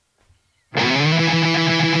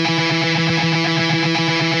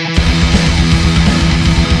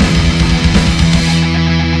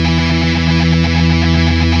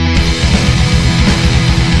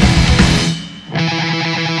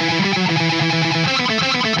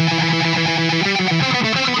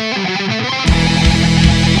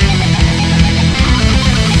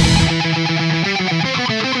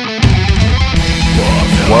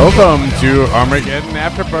Welcome to Armageddon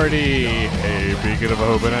After Party, a beacon of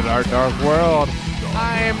hope in a dark, dark world.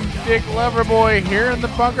 I'm Dick Loverboy here in the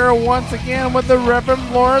bunker once again with the Reverend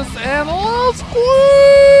Flores and Lil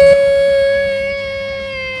Squeeze.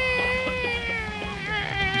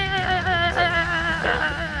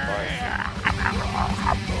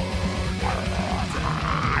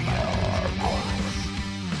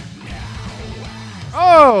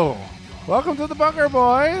 Oh, welcome to the bunker,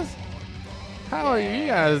 boys. How are you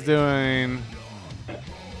guys doing?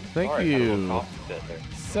 Thank you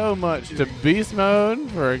so much to Beast Mode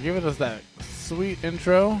for giving us that sweet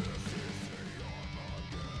intro.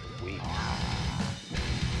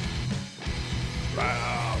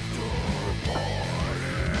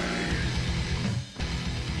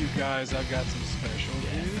 You guys, I've got some special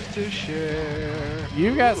news to share.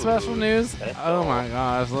 You got special news? Oh my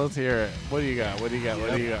gosh, let's hear it. What do you got? What do you got?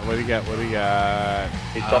 What do you got? What do you got? What do you got?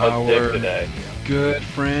 He's on dick today. Good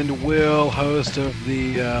friend Will, host of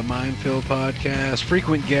the Minefield podcast,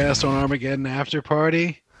 frequent guest on Armageddon After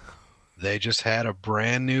Party. They just had a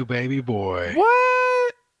brand new baby boy.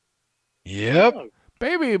 What? Yep.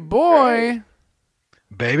 Baby boy? Right.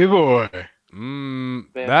 Baby boy.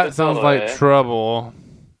 That sounds like trouble.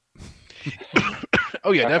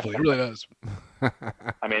 Oh yeah, definitely. It really does.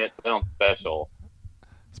 I mean, it sounds special.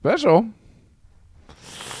 Special?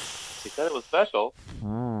 He said it was special.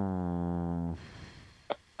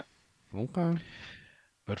 Okay.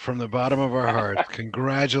 But from the bottom of our hearts,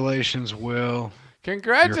 congratulations, Will.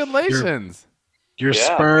 Congratulations. Your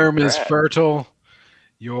Yeah, sperm is congrats. fertile.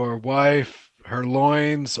 Your wife, her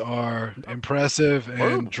loins are impressive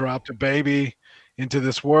and dropped a baby into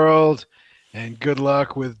this world. And good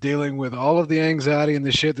luck with dealing with all of the anxiety and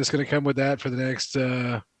the shit that's going to come with that for the next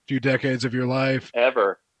few decades of your life.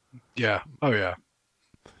 Ever. Yeah. Oh, yeah.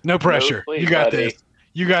 No pressure. sleep, You got buddy. this.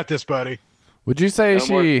 You got this, buddy. Would you say No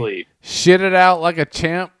more she sleep. shit it out like a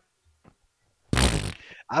champ?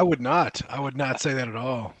 I would not. I would not say that at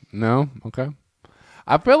all. No? Okay.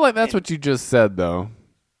 I feel like that's what you just said, though.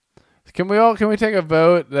 Can we take a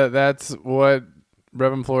vote that's what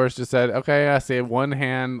Reverend Flores just said? Okay, I see one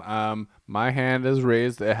hand. My hand is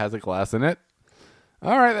raised. It has a glass in it.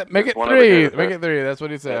 All right, make it There's one over three. here, sir. Make it three. That's what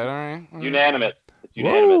he said. All right. Unanimous. It's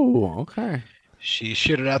unanimous. Whoa, okay. She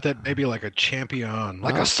shitted out that baby like a champion,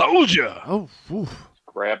 like a soldier. Oh, oof.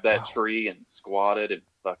 Grabbed that tree and squatted and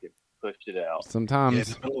fucking pushed it out. Yeah,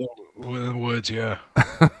 Sometimes, in the middle of the woods, yeah.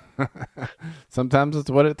 sometimes it's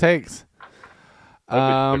what it takes.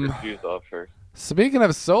 I hope he took his shoes off first. Speaking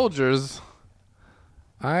of soldiers,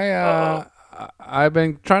 I've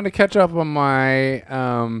been trying to catch up on my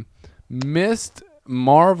missed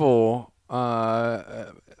Marvel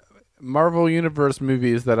Universe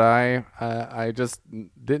movies that I just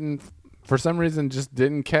didn't, for some reason, just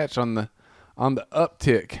didn't catch on the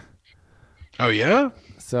uptick. Oh, yeah?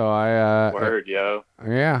 So I Word, yo.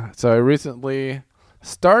 yeah. So I recently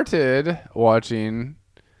started watching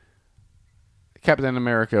Captain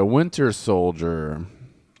America: Winter Soldier.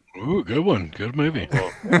 Ooh, good one. Good movie.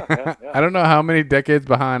 Well, yeah. I don't know how many decades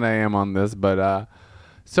behind I am on this, but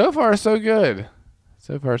so far so good.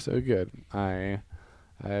 So far so good.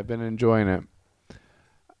 I've been enjoying it.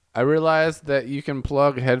 I realized that you can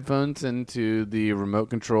plug headphones into the remote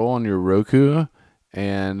control on your Roku,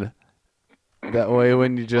 and that way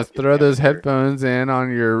when you just throw those headphones in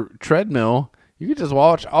on your treadmill, you can just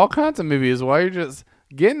watch all kinds of movies while you're just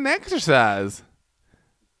getting exercise.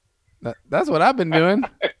 That's what I've been doing.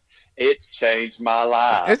 It's changed my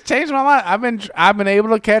life. It's changed my life. I've been able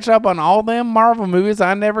to catch up on all them Marvel movies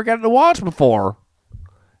I never got to watch before.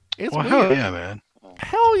 It's Well, weird. hell yeah, man.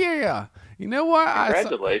 Hell yeah. You know what?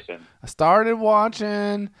 Congratulations. I started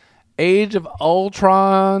watching Age of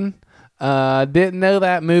Ultron. Didn't know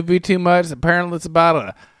that movie too much. Apparently it's about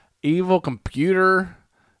a evil computer.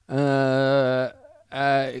 Because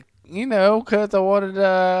I wanted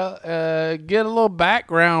to get a little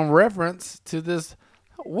background reference to this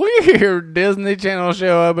weird Disney Channel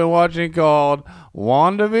show I've been watching called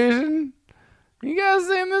WandaVision. You guys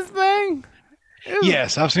seen this thing?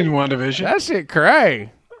 Yes, I've seen WandaVision. That shit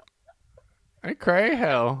cray. It cray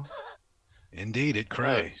hell. Indeed, it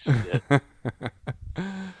cray. Shit.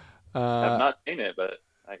 I've not seen it, but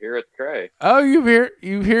I hear it's cray. Oh, you've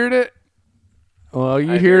heard it? Well,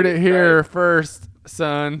 you I heard heard it it here first,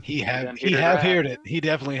 son. He Done have right. heard it. He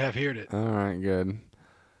definitely have heard it. All right, good.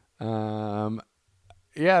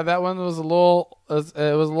 Yeah, that one was a little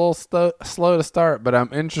slow to start, but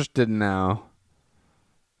I'm interested now.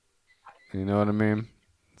 You know what I mean?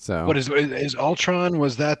 So What is Ultron?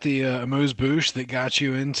 Was that the amuse bouche that got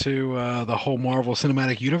you into the whole Marvel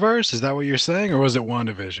Cinematic Universe? Is that what you're saying, or was it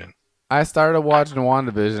WandaVision? I started watching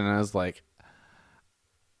WandaVision and I was like,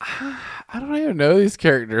 I don't even know these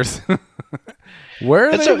characters. Where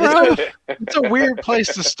are It's they from? it's a weird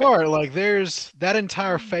place to start. Like, there's that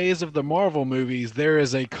entire phase of the Marvel movies. There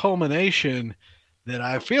is a culmination that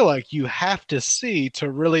I feel like you have to see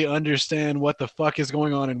to really understand what the fuck is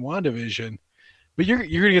going on in WandaVision. But you're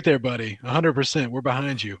gonna get there, buddy. 100%. We're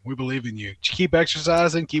behind you. We believe in you. Keep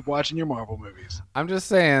exercising. Keep watching your Marvel movies. I'm just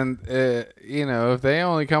saying, if they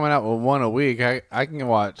only coming out with one a week, I can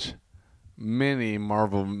watch many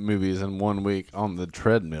Marvel movies in 1 week on the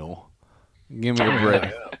treadmill. Give me a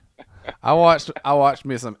break. I watched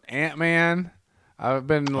me some Ant-Man. I've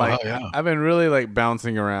been really like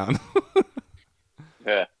bouncing around.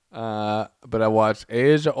 Yeah. But I watched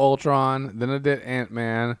Age of Ultron, then I did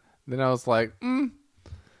Ant-Man, then I was like,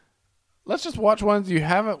 let's just watch ones you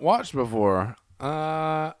haven't watched before.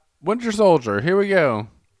 Winter Soldier, here we go.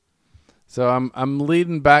 So I'm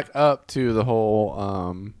leading back up to the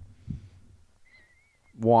whole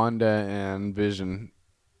Wanda and Vision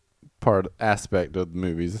aspect of the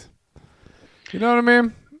movies. You know what I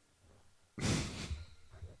mean?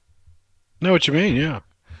 Know what you mean? Yeah.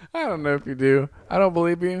 I don't know if you do. I don't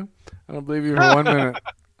believe you. I don't believe you for 1 minute.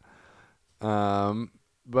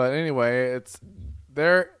 But anyway,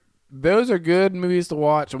 those are good movies to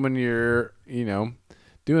watch when you're,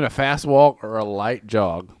 doing a fast walk or a light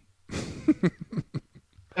jog.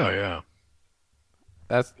 Oh yeah.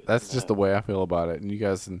 That's just the way I feel about it, and you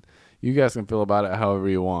guys can feel about it however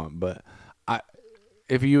you want. But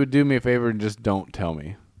if you would do me a favor and just don't tell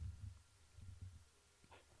me.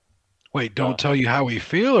 Wait, don't tell you how we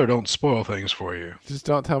feel, or don't spoil things for you. Just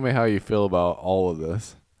don't tell me how you feel about all of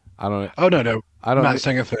this. I don't. Oh no. I I'm don't. not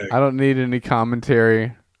saying a thing. I don't need any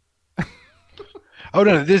commentary. Oh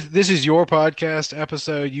no, this is your podcast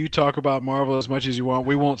episode. You talk about Marvel as much as you want.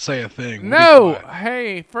 We won't say a thing. We'll No. be quiet.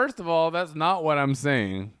 Hey, first of all, that's not what I'm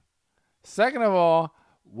saying. Second of all,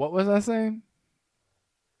 what was I saying?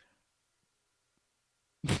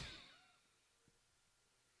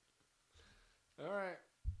 All right.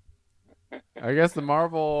 I guess the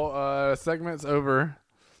Marvel segment's over.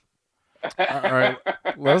 All right.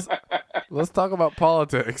 Let's talk about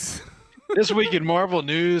politics. This week in Marvel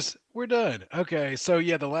news, we're done. Okay, so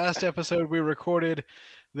yeah, the last episode we recorded,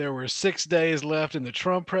 there were 6 days left in the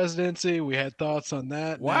Trump presidency. We had thoughts on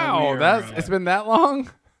that. Now Wow, we are, it's been that long?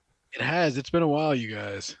 it has. It's been a while, you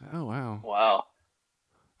guys. Oh wow. Wow.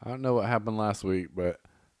 I don't know what happened last week, but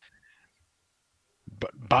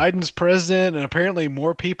Biden's president, and apparently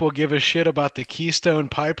more people give a shit about the Keystone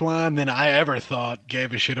Pipeline than I ever thought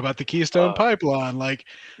gave a shit about the Keystone Pipeline. Like,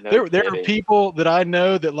 No there are kidding. people that I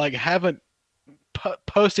know that like haven't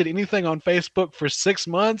posted anything on Facebook for 6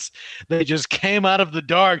 months. They just came out of the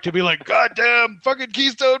dark to be like, "Goddamn, fucking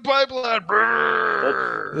Keystone Pipeline!"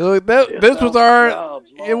 look, this was our.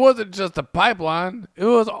 It wasn't just a pipeline; it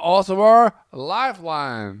was also our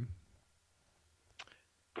lifeline.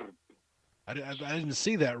 I didn't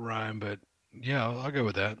see that rhyme, but yeah, I'll go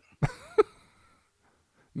with that.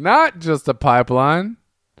 Not just a pipeline.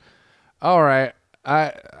 All right,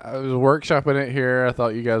 I was workshopping it here. I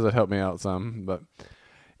thought you guys would help me out some, but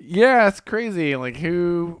yeah, it's crazy. Like,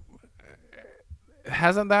 who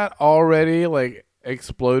hasn't that already like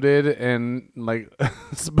exploded and like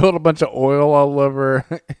spilled a bunch of oil all over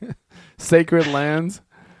sacred lands?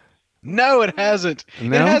 No, it hasn't.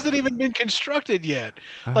 No? It hasn't even been constructed yet.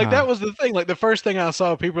 Like, that was the thing. Like, the first thing I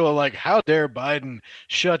saw, people are like, "How dare Biden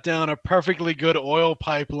shut down a perfectly good oil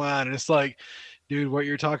pipeline?" And it's like, dude, what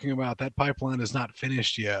you're talking about, that pipeline is not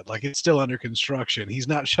finished yet. Like, it's still under construction. He's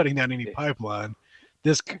not shutting down any pipeline.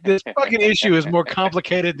 This fucking issue is more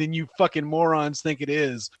complicated than you fucking morons think it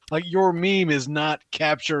is. Like, your meme is not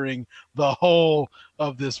capturing the whole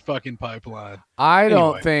of this fucking pipeline. I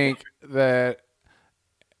don't Anyway. think that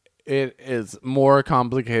it is more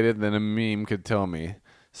complicated than a meme could tell me.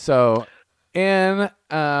 So, in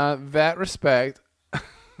that respect,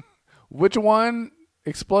 which one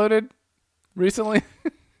exploded recently?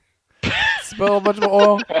 Spill a bunch of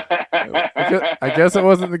oil? I guess it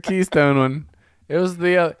wasn't the Keystone one. It was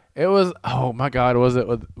the. It was. Oh my God! Was it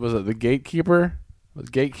the Gatekeeper? Was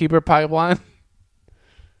Gatekeeper pipeline?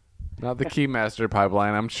 Not the Keymaster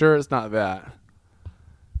pipeline. I'm sure it's not that.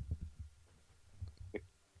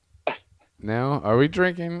 No, are we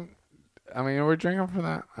drinking? I mean, are we drinking for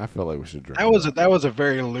that? I feel like we should drink. That was a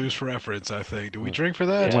very loose reference, I think. Do we drink for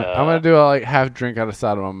that? I'm gonna do a like half drink out of the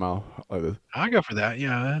side of my mouth like this. I go for that.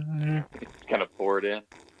 Yeah. Kind of pour it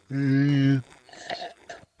in.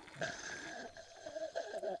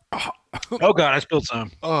 Oh God, I spilled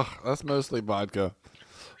some. Oh, that's mostly vodka.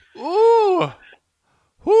 Ooh,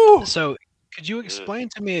 whoo. So, Could you explain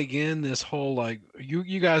to me again this whole like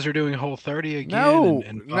you guys are doing Whole30 again? No,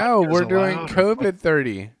 and no, vodka's we're doing allowed, or what? COVID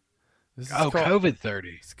 30. This is called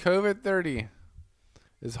COVID-30. it's COVID 30.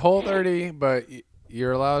 It's Whole30, but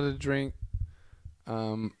you're allowed to drink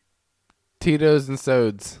Tito's and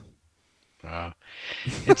sodas.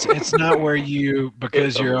 It's not where you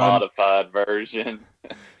because It's a you're on. modified version.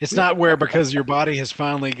 It's not where because your body has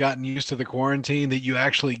finally gotten used to the quarantine that you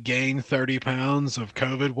actually gain 30 pounds of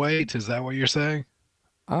COVID weight. Is that what you're saying?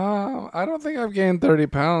 I don't think I've gained 30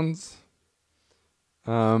 pounds.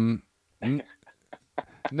 No, You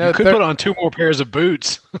could put on 2 more pairs of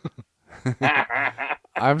boots.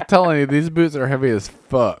 I'm telling you, these boots are heavy as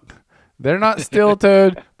fuck. They're not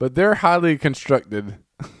steel-toed, but they're highly constructed.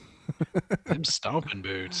 Them stomping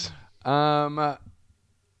boots.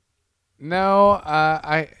 No,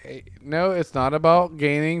 no, it's not about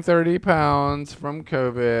gaining 30 pounds from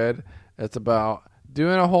COVID. It's about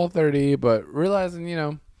doing a Whole30, but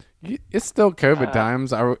realizing, it's still COVID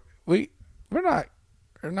times. We're not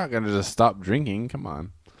going to just stop drinking. Come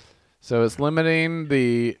on. So it's limiting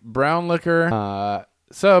the brown liquor.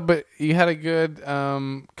 But you had a good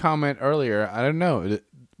comment earlier. I don't know.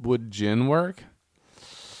 Would gin work?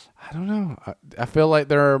 I don't know. I feel like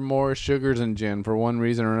there are more sugars in gin for one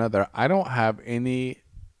reason or another. I don't have any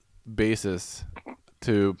basis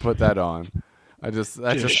to put that on. That's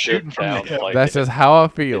just shooting from the sounds hip. like that's it. just how I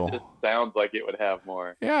It feel. just sounds like it would have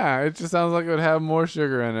more. Yeah, it just sounds like it would have more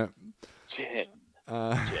sugar in it. Gin.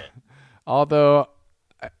 Although,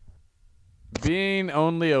 being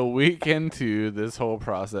only a week into this whole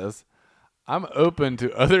process, I'm open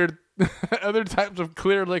to other other types of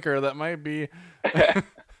clear liquor that might be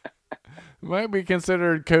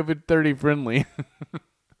considered COVID-30 friendly.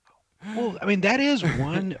 Well, I mean, that is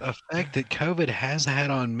one effect that COVID has had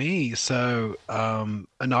on me. So,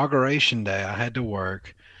 inauguration day, I had to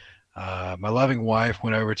work. My loving wife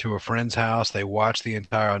went over to a friend's house. They watched the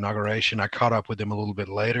entire inauguration. I caught up with them a little bit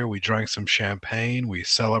later. We drank some champagne. We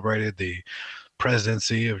celebrated the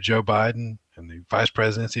presidency of Joe Biden and the vice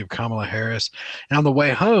presidency of Kamala Harris. And on the way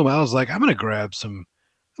home, I was like, I'm gonna grab some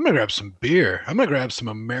beer. I'm gonna grab some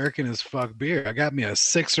American as fuck beer. I got me a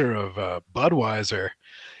sixer of Budweiser.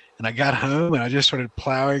 And I got home and I just started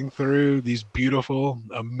plowing through these beautiful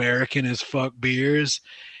American as fuck beers.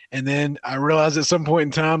 And then I realized at some point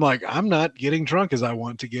in time, like, I'm not getting drunk as I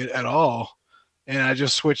want to get at all. And I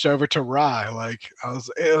just switched over to rye. Like, I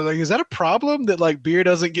was like, is that a problem that like beer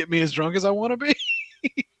doesn't get me as drunk as I want to be?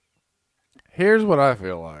 Here's what I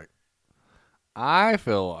feel like. I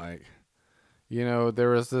feel like, there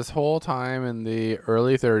was this whole time in the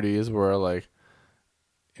early 30s where, like,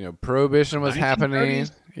 Prohibition was happening.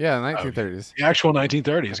 1930s? Yeah, 1930s. The actual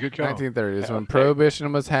 1930s. Good call. 1930s, when Okay.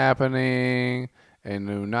 Prohibition was happening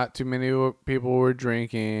and not too many people were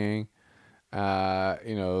drinking. But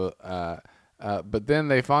then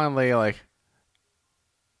they finally, like,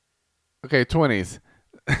 okay, 20s.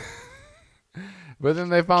 But then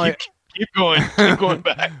they finally... Keep going. Keep going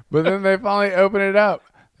back. But then they finally opened it up.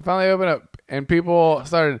 And people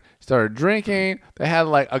started drinking. They had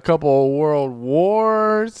like a couple of world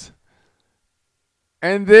wars.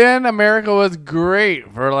 And then America was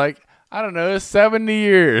great for like, I don't know, 70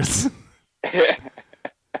 years.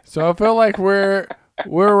 So I feel like we're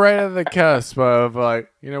right at the cusp of,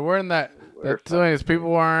 like, we're in that 20s.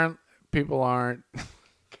 People aren't.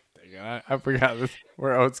 I forgot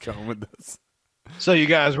where I was going with this. So you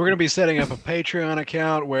guys, we're going to be setting up a Patreon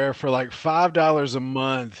account where for like $5 a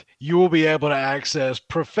month, you will be able to access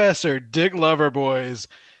Professor Dick Loverboy's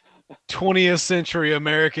 20th century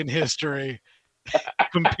American history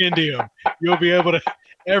compendium. You'll be able to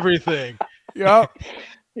everything. Yup.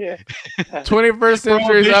 Yeah. 21st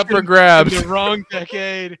century is up for grabs. In the wrong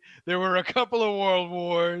decade. There were a couple of world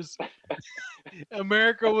wars.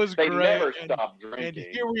 America was They great. never and, stopped and drinking.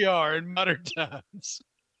 here we are in modern times.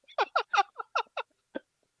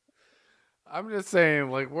 I'm just saying,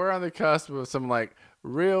 like, we're on the cusp of some, like,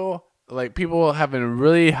 real, like, people having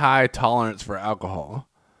really high tolerance for alcohol.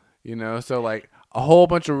 So, like, a whole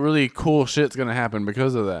bunch of really cool shit's going to happen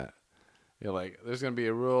because of that. Like, there's going to be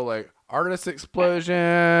a real, like, artist explosion,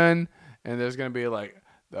 and there's going to be, like,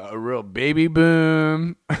 a real baby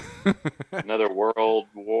boom. Another world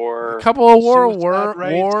war. A couple of Suicide wars.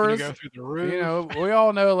 rate's gonna go through the roof. We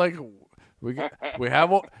all know, like, we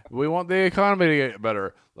want the economy to get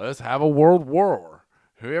better. Let's have a world war.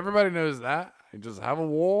 Everybody knows that. You just have a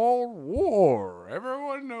world war.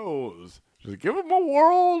 Everyone knows. Just give them a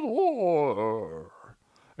world war.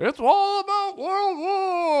 It's all about world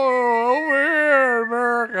war over here in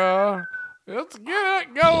America. Let's get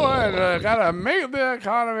it going. Gotta make the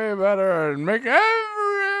economy better and make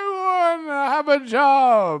everyone have a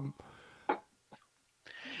job.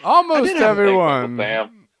 Almost everyone.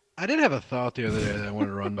 Sam. I did have a thought the other day that I wanted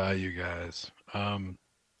to run by you guys.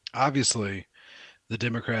 Obviously, the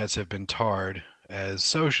Democrats have been tarred as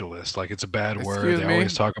socialists. Like it's a bad word. Excuse They me?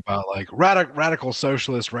 always talk about like radical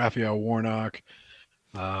socialist Raphael Warnock.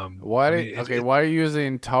 Why I mean, why are you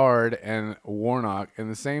using Tard and Warnock in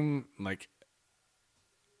the same like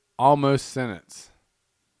almost sentence?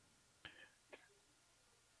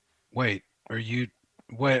 Wait, are you?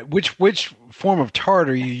 Wait, which form of tard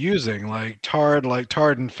are you using? Like tarred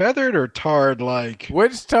and feathered, or tarred like?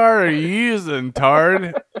 Which Tard are you using,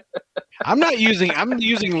 Tard? I'm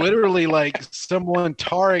using literally like someone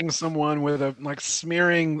tarring someone with a like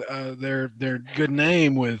smearing their good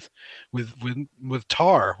name with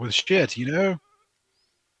tar with shit. You know?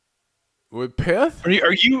 With pith?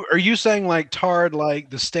 Are you saying like tarred like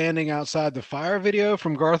the standing outside the fire video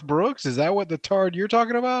from Garth Brooks? Is that what the tarred you're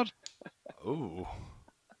talking about? Ooh.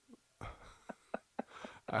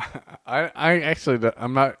 I actually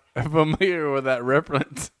I'm not familiar with that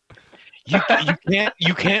reference. You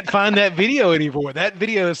can't find that video anymore. That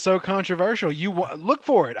video is so controversial. Look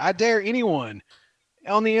for it. I dare anyone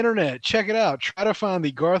on the internet check it out. Try to find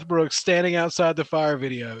the Garth Brooks standing outside the fire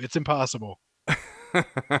video. It's impossible.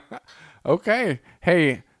 Okay.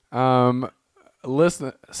 Hey,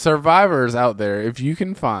 listen, survivors out there, if you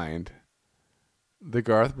can find the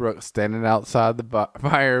Garth Brooks standing outside the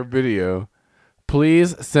fire video,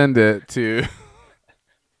 please send it to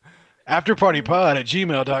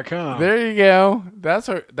afterpartypod@gmail.com. There you go.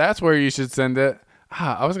 That's where you should send it.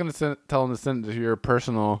 I was gonna tell them to send it to your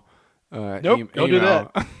personal Nope, don't do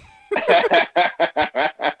email. that.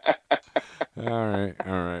 All right,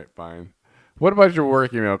 fine. What about your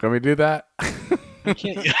work email? Can we do that? We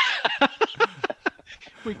can't.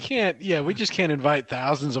 We can't. Yeah, we just can't invite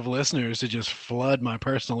thousands of listeners to just flood my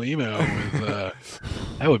personal email with.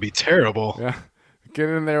 That would be terrible. Yeah, get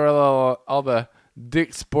in there with all the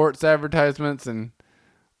Dick Sports advertisements and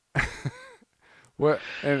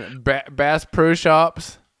Bass Pro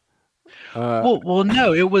Shops. Well,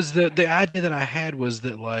 no. It was the idea that I had was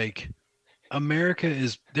that like America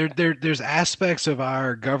is there's aspects of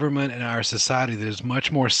our government and our society that is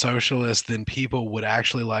much more socialist than people would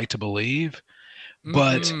actually like to believe.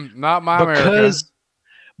 But not my America.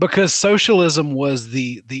 Because socialism was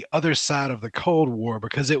the other side of the Cold War,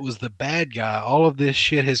 because it was the bad guy, all of this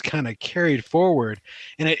shit has kind of carried forward.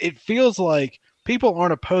 And it feels like people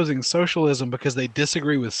aren't opposing socialism because they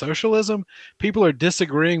disagree with socialism. People are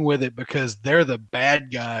disagreeing with it because they're the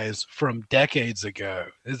bad guys from decades ago.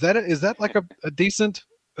 Is that like a decent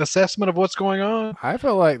assessment of what's going on? I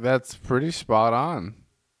feel like that's pretty spot on.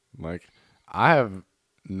 Like, I have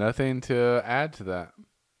nothing to add to that.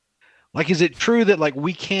 Like, is it true that like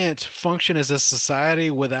we can't function as a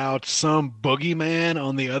society without some boogeyman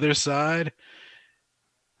on the other side?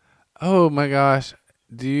 Oh my gosh.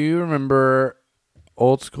 Do you remember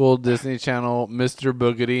old school Disney Channel Mr.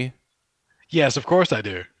 Boogedy? Yes, of course I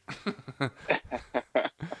do.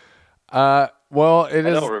 Well, it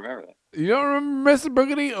is. I don't remember that. You don't remember Mr.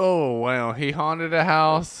 Boogedy? Oh, wow. He haunted a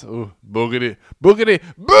house. Ooh, Boogedy. Boogedy.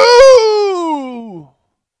 Boo!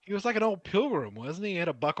 He was like an old pilgrim, wasn't he? He had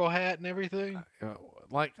a buckle hat and everything.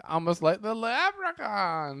 Like, almost like the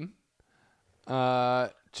leprechaun.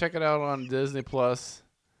 Check it out on Disney Plus.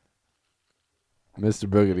 Mr.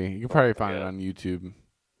 Boogedy. You can probably find it on YouTube.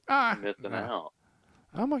 Missing out.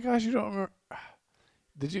 Oh my gosh, you don't remember?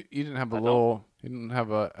 You didn't have you didn't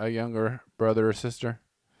have a younger brother or sister?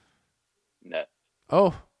 No.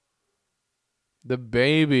 Oh, the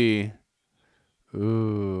baby.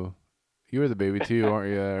 Ooh, you were the baby too,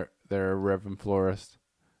 aren't you? There, Reverend Florist.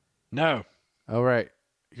 No. Oh right,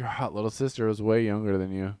 your hot little sister was way younger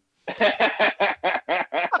than you.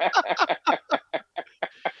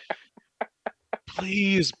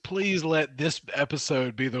 Please let this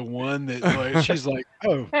episode be the one that like, she's like,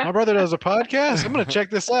 oh, my brother does a podcast? I'm going to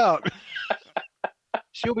check this out.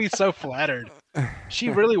 She'll be so flattered. She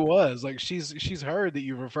really was. Like she's heard that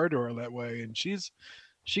you've referred to her that way, and she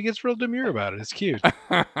gets real demure about it. It's cute.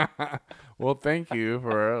 Well, thank you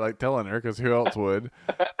for like telling her, because who else would?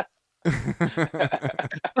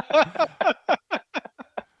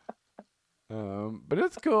 But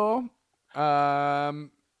it's cool.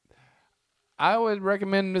 I would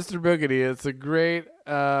recommend Mr. Boogedy. It's a great,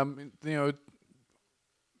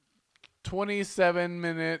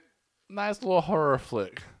 27-minute, nice little horror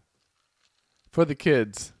flick for the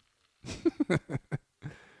kids.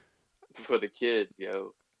 For the kids,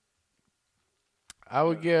 yo. I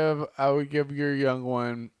would give your young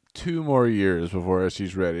one 2 more years before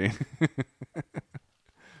she's ready.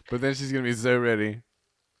 But then she's gonna be so ready.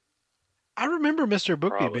 I remember Mr.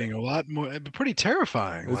 Bookby Probably. being a lot more pretty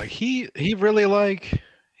terrifying. It's- Like he really like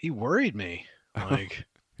he worried me. Like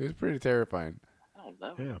It was pretty terrifying. I don't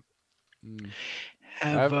know. yeah. Mm.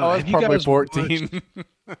 Have I was have you probably guys 14.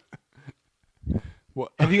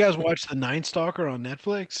 What? have you guys watched The Night Stalker on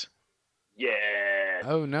Netflix? Yeah.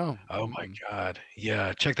 Oh no. Oh my god.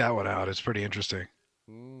 Yeah, check that one out. It's pretty interesting.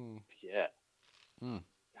 Mm. Yeah. Hmm.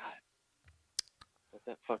 God. What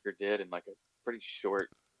that fucker did in like a pretty short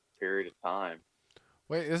period of time.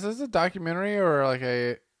 Wait, is this a documentary or like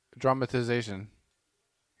a dramatization?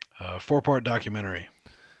 4-part documentary.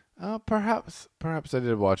 Perhaps I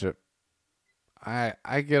did watch it. I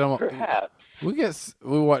get them. Perhaps.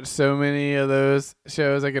 We watch so many of those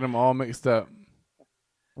shows. I get them all mixed up.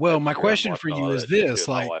 Well, That's my true. I'm question for watching you all is that shit, this,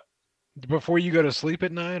 too, with my like wife. before you go to sleep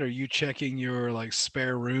at night, are you checking your like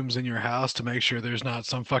spare rooms in your house to make sure there's not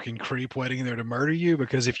some fucking creep waiting there to murder you?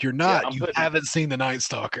 Because if you're not, I'm you putting- haven't seen The Night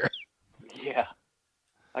Stalker. Yeah.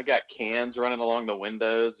 I got cans running along the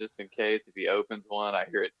windows just in case if he opens one, I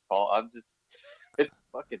hear it fall. It's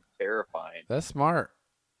fucking terrifying. That's smart.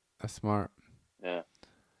 That's smart. Yeah.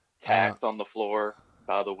 Tacks on the floor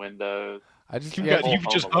by the windows. I just You yeah, got you Home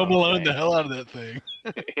just Alone Home Alone the thing. hell out of that thing.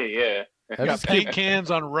 Yeah. You I got just paint keep- cans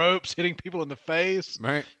on ropes hitting people in the face.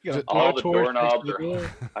 right. You got a All the blowtorch next to doorknobs the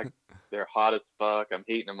are door. they're hot as fuck. I'm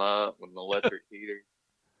heating them up with an electric heater.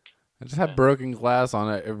 I just have broken glass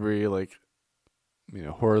on it every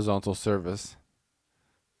horizontal surface.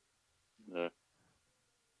 Yeah.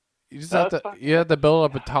 You just No, have it's to fine. you have to build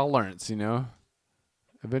up a tolerance, you know.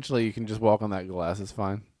 Eventually, you can just walk on that glass. It's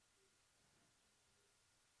fine.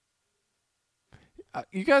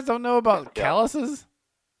 You guys don't know about Yeah. calluses?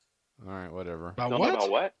 All right, whatever. About Don't know what? about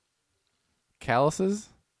what? Calluses?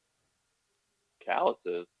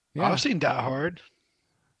 Calluses. Oh, I've seen Die Hard.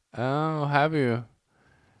 Oh, have you?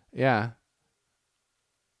 Yeah.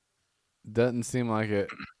 Doesn't seem like it,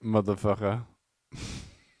 motherfucker.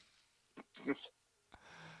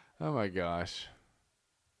 Oh my gosh.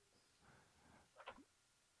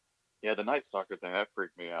 Yeah, the Night Stalker thing, that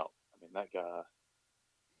freaked me out. I mean, that guy,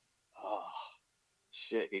 oh,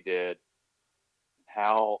 shit he did.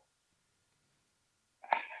 How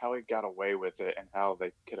he got away with it and how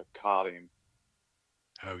they could have caught him.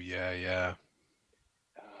 Oh yeah, yeah.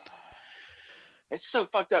 It's so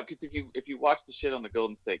fucked up because if you watch the shit on the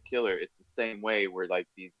Golden State Killer, it's the same way where like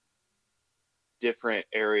these different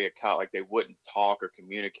area cop like they wouldn't talk or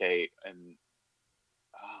communicate and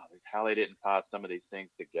how they didn't tie some of these things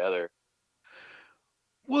together.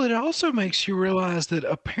 Well, it also makes you realize that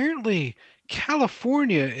apparently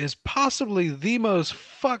California is possibly the most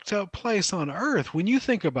fucked up place on earth. When you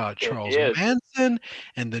think about It Charles is. Manson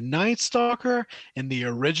and the Night Stalker and the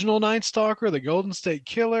original Night Stalker, the Golden State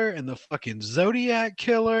Killer and the fucking Zodiac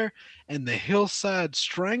Killer and the Hillside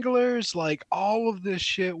Stranglers, like all of this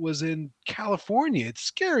shit was in California. It's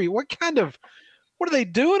scary. What are they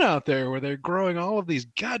doing out there where they're growing all of these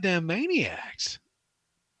goddamn maniacs?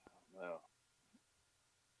 Well,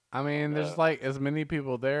 I mean, there's like as many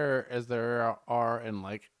people there as there are in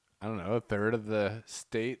like, I don't know, a third of the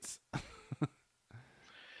states.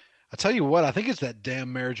 I tell you what, I think it's that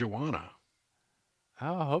damn marijuana.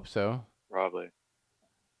 Oh, I hope so. probably.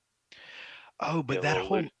 Oh, but Get a that little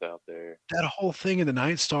whole loose out there. that whole thing in the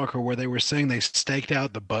Night Stalker where they were saying they staked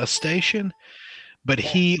out the bus station, but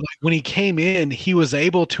he like, when he came in, he was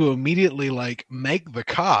able to immediately like make the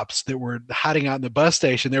cops that were hiding out in the bus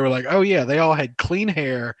station. They were like, "Oh yeah, they all had clean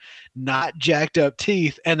hair, not jacked up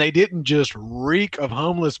teeth, and they didn't just reek of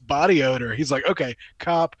homeless body odor." He's like, "Okay,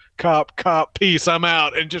 cop, peace, I'm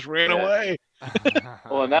out," and just ran Yeah. away.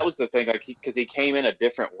 Well, and that was the thing, like because he came in a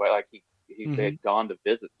different way, like they Mhm. had gone to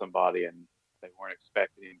visit somebody and they weren't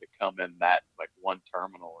expecting him to come in that like one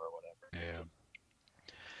terminal or whatever. Yeah.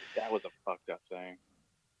 That was a fucked up thing.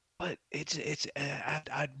 But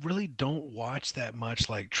I really don't watch that much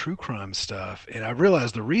like true crime stuff, and I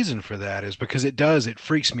realize the reason for that is because it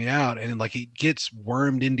freaks me out, and like it gets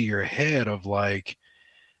wormed into your head of like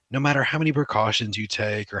no matter how many precautions you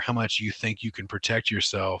take or how much you think you can protect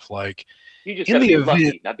yourself, like You just In gotta the be lucky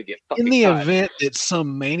event- not to get fucking in the caught. event that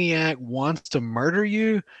some maniac wants to murder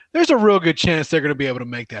you, there's a real good chance they're going to be able to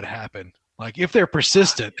make that happen. Like if they're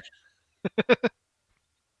persistent.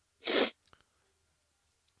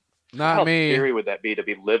 Not How me. scary would that be to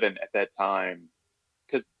be living at that time?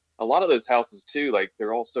 Because a lot of those houses too, like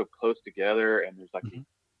they're all so close together, and there's like Mhm.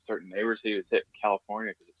 certain neighborhoods it's hit in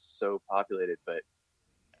California because it's so populated. But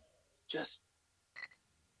just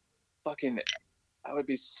fucking, I would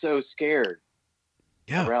be so scared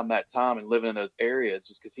Yeah. around that time and living in those areas,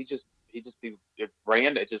 just because he just be if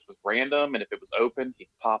random. It just was random, and if it was open, he'd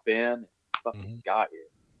pop in and fucking Mhm. got you.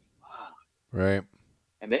 Wow. Right.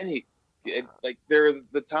 And then like there are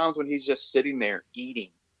the times when he's just sitting there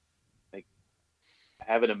eating, like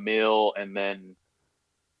having a meal, and then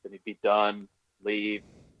he'd be done, leave,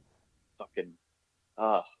 fucking,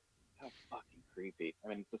 how fucking creepy. I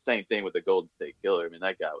mean, it's the same thing with the Golden State Killer. I mean,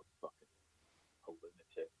 that guy was fucking a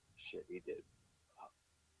lunatic. Shit he did.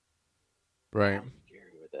 Right. How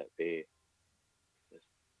scary would that be? Just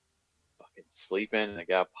fucking sleeping, and a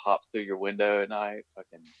guy pops through your window at night,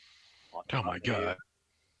 fucking. Oh my god.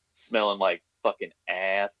 Smelling like fucking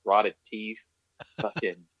ass, rotted teeth,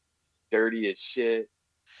 fucking dirty as shit,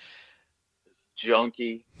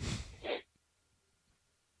 junky.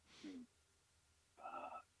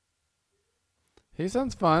 He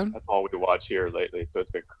sounds fun. That's all we watch here lately, so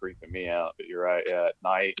it's been creeping me out. But you're right. Yeah, at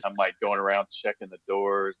night, I'm like going around checking the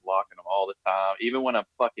doors, locking them all the time. Even when I'm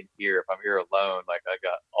fucking here, if I'm here alone, like I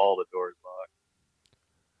got all the doors locked.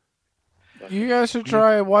 You guys should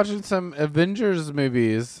try watching some Avengers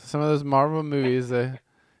movies, some of those Marvel movies. There's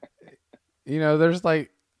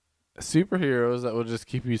like superheroes that will just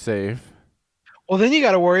keep you safe. Well, then you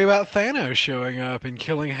got to worry about Thanos showing up and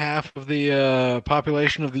killing half of the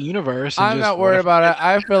population of the universe. I'm not worried about it.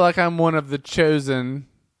 I feel like I'm one of the chosen.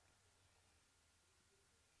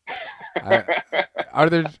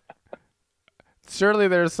 Surely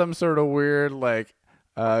there's some sort of weird like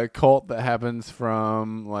cult that happens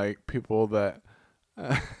from like people that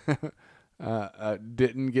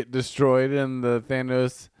didn't get destroyed in the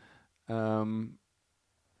Thanos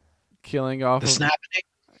killing off the snapping.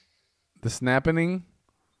 The snapping?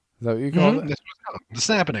 Is that what you call it? That's what's called. The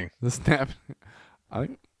snapping. The snap. I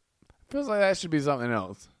think feels like that should be something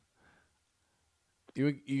else.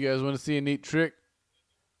 You guys want to see a neat trick?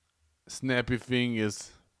 Snappy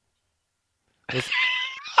fingers.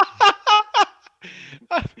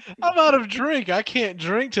 I'm out of drink. I can't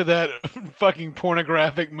drink to that fucking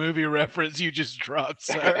pornographic movie reference you just dropped,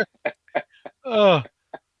 sir.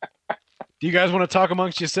 Do you guys want to talk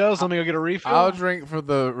amongst yourselves? Let me go get a refill. I'll drink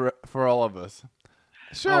for all of us.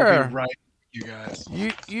 Sure. I'll be right, you guys.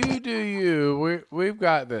 You do you. We've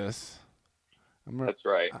got this. That's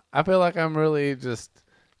right. I feel like I'm really just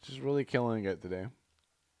really killing it today.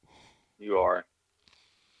 You are.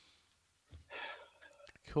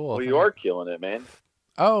 Cool. Well, you are killing it, man.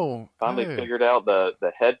 Oh. Finally figured out the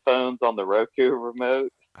headphones on the Roku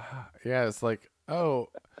remote. Yeah, it's like, oh,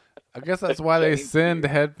 I guess that's why they send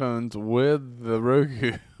headphones with the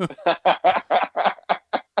Roku.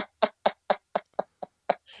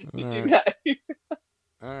 All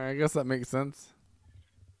right. I guess that makes sense.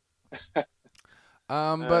 But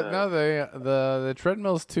no, the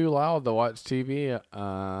treadmill's too loud to watch TV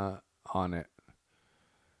on it.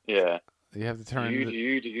 Yeah. You have to turn. Even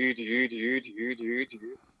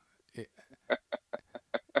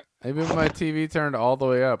my TV turned all the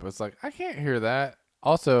way up. It's like I can't hear that.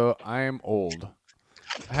 Also, I am old.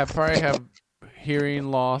 I probably have hearing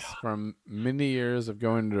loss from many years of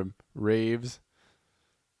going to raves.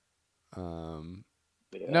 No,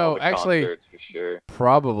 actually, for sure.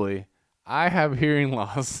 Probably I have hearing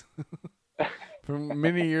loss from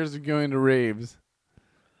many years of going to raves.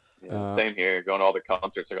 Yeah, same here. Going to all the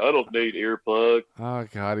concerts. Like, I don't need earplugs. Oh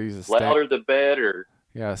God, he's louder the better.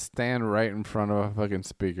 Yeah, stand right in front of a fucking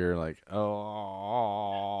speaker, like,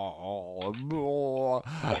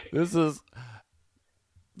 this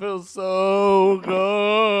feels so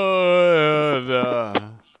good.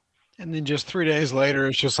 And then just 3 days later,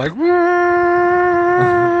 it's just like, it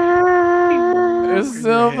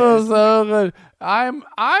still feels so good. I'm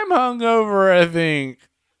hungover, I think.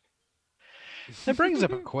 That brings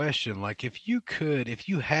up a question. Like, if you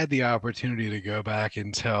had the opportunity to go back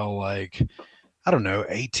and tell, like, I don't know,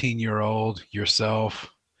 18-year-old yourself,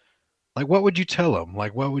 like, what would you tell them?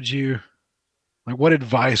 Like, what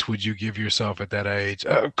advice would you give yourself at that age?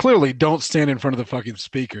 Clearly, don't stand in front of the fucking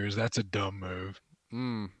speakers. That's a dumb move.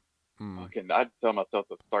 I'd tell myself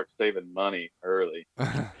to start saving money early.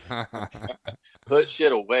 Put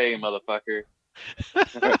shit away, motherfucker.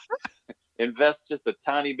 Invest just a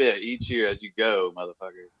tiny bit each year as you go,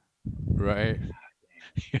 motherfucker. Right.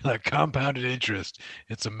 You're like compounded interest.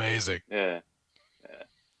 It's amazing. Yeah.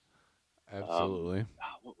 Absolutely.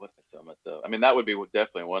 What would I tell myself? I mean, that would be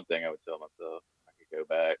definitely one thing I would tell myself. I could go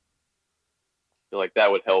back. I feel like that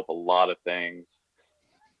would help a lot of things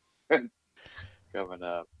coming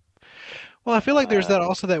up. Well, I feel like there's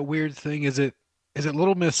that weird thing. Is it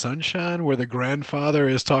Little Miss Sunshine where the grandfather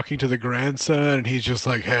is talking to the grandson and he's just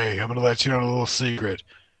like, hey, I'm going to let you know a little secret.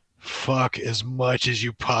 Fuck as much as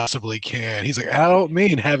you possibly can. He's like, I don't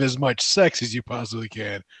mean have as much sex as you possibly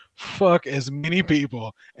can. Fuck as many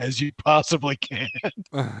people as you possibly can.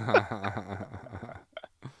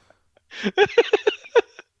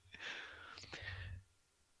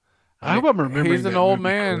 I hope I'm remembering. He's an that old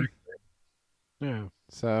movie man, correctly. Yeah.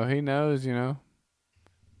 so he knows, It's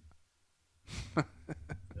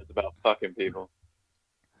about fucking people.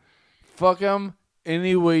 fuck him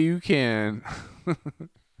any way you can.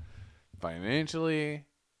 Financially,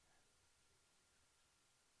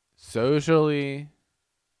 socially,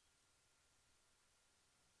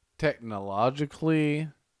 technologically.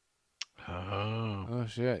 Oh. Oh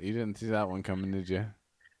shit, you didn't see that one coming, did you?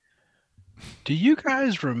 Do you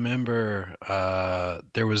guys remember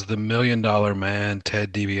there was the $1 Million Man,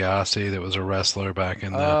 Ted DiBiase, that was a wrestler back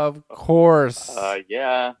in the Of course.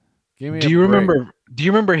 Yeah. Give me Do a you break.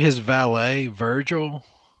 remember his valet, Virgil?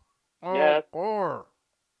 Yes. Or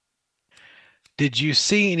Did you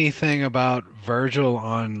see anything about Virgil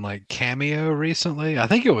on like Cameo recently? I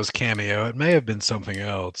think it was Cameo. It may have been something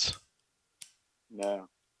else. No.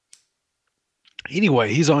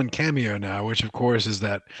 Anyway, he's on Cameo now, which of course is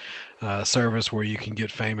that service where you can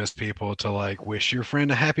get famous people to like wish your friend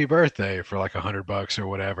a happy birthday for like $100 or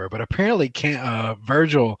whatever. But apparently,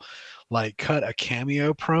 Virgil like cut a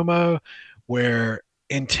Cameo promo where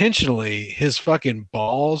intentionally his fucking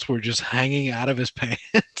balls were just hanging out of his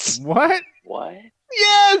pants. what? What?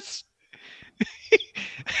 Yes.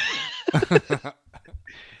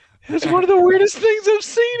 It's one of the weirdest things I've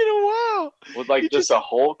seen in a while. With like You just just- a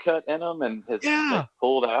hole cut in them and his Yeah. like,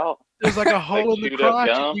 pulled out. There's like a hole in the chewed up crotch,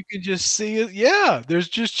 gum? and you can just see it. Yeah, there's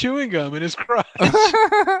just chewing gum in his crotch.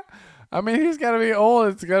 I mean, he's got to be old.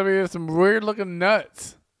 It's got to be some weird looking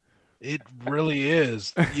nuts. It really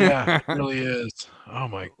is. Yeah, it really is. Oh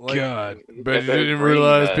my Like- god. Bet you Those didn't green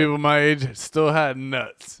realize nuts. people my age still had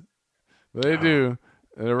nuts. But they Oh. do.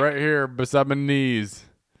 They're right here beside my knees.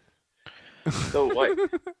 So what?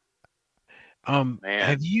 Man.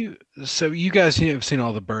 Have you? So you guys have seen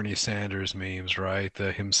all the Bernie Sanders memes, right?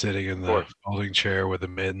 Him sitting in the course. folding chair with the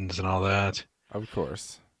mittens and all that. Of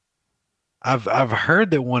course. I've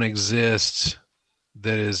heard that one exists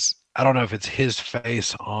that is, I don't know if it's his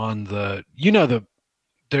face on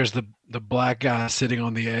there's the black guy sitting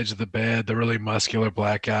on the edge of the bed, the really muscular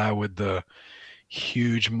black guy with the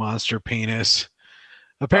huge monster penis.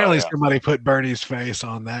 Apparently yeah. somebody put Bernie's face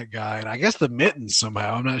on that guy, and I guess the mittens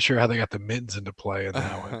somehow. I'm not sure how they got the mittens into play in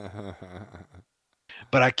that one.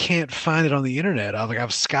 But I can't find it on the internet.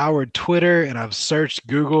 I've scoured Twitter and I've searched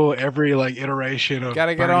Google every like iteration of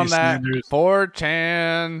Gotta get Bernie on that Sanders.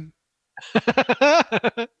 4chan.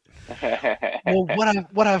 Well,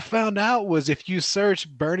 what I found out was if you search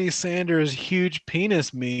Bernie Sanders huge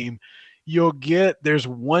penis meme, there's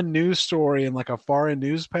one news story in like a foreign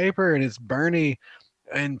newspaper, and it's Bernie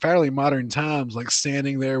in fairly modern times, like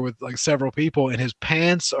standing there with like several people, and his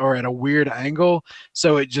pants are at a weird angle,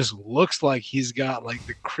 so it just looks like he's got like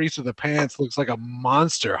the crease of the pants looks like a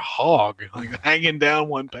monster hog, like hanging down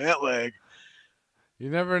one pant leg. You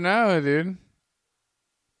never know, dude.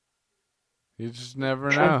 You just never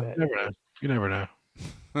know. You never know.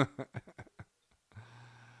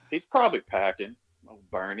 He's probably packing. Oh,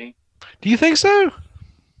 Bernie. Do you think so?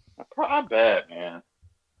 I bet, man.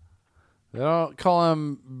 They don't call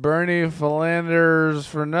him Bernie Philanders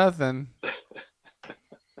for nothing.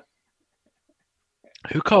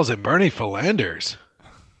 Who calls him Bernie Philanders?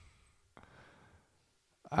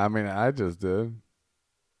 I mean, I just did.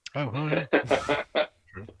 Oh yeah.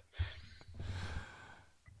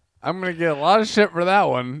 I'm going to get a lot of shit for that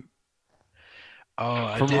one Oh,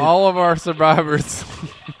 I from did. all of our survivors.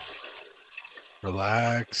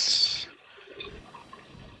 Relax.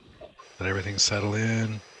 Let everything settle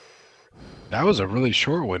in. That was a really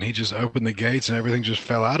short one. He just opened the gates and everything just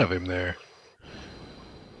fell out of him there.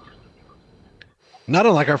 Not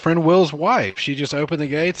unlike our friend Will's wife. She just opened the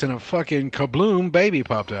gates and a fucking kabloom baby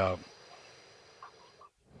popped out.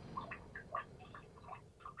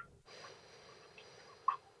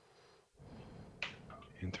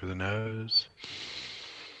 In through the nose.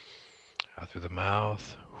 Out through the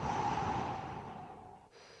mouth.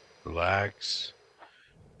 Relax.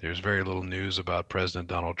 There's very little news about President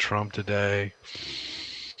Donald Trump today.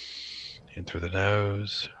 In through the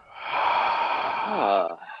nose. Ah,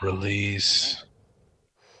 Release.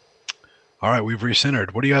 All right, we've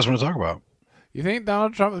recentered. What do you guys want to talk about? You think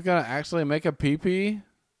Donald Trump is going to actually make a pee-pee?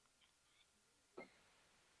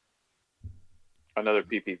 another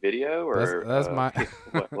PP video or That's my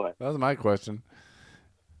what? that was my question.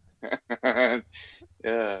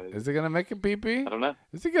 Yeah, Is he gonna make a pee-pee? I don't know.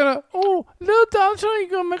 Is he gonna? Oh, little Donald Trump, you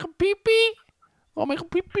gonna make a pee-pee? Oh, make a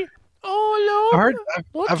pee-pee. Oh,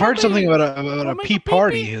 no. I've heard something about a Wanna make pee a pee-pee?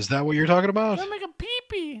 party. Is that what you're talking about? Gonna make a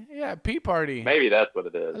pee-pee. Yeah, pee party. Maybe that's what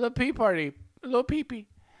it A is. little pee party. A little pee-pee.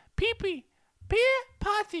 Pee-pee. Pee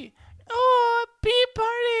party. Oh, pee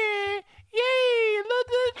party! Yay!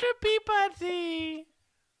 Let's do pee party!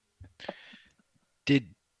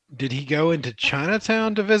 Did he go into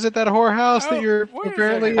Chinatown to visit that whorehouse Oh, that you're wait a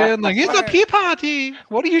apparently second. in? Like, it's a pee party.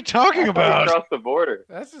 What are you talking about? Across the border.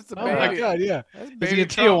 That's just a Oh baby. my god, yeah. That's Is baby he in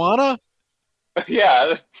Trump. Tijuana?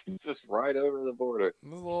 Yeah, it's just right over the border.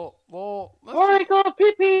 Little. Why he go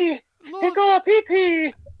pee pee? He go pee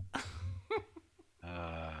pee.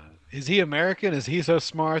 Is he American? Is he so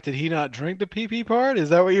smart that he not drink the pee part? Is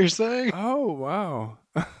that what you're saying? Oh wow.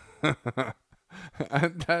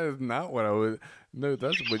 That is not what I would. No,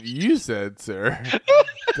 that's what you said, sir.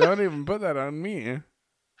 Don't even put that on me.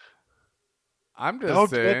 I'm just Don't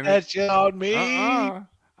saying. put that shit on me.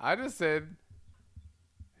 I just said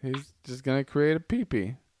he's just gonna create a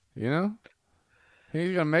pee-pee. You know,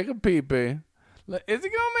 he's gonna make a pee-pee. Is he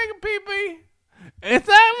gonna make a pee-pee? Is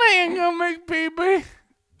that man gonna make pee-pee?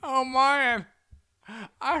 Oh man,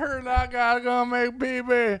 I heard that guy's gonna make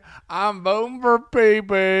pee-pee. I'm voting for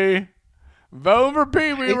pee-pee. Voting for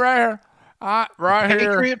pee-pee right here. Right here.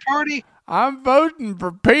 Patriot Party? I'm voting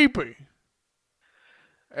for pee-pee.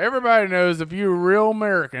 Everybody knows if you're a real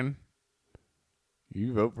American,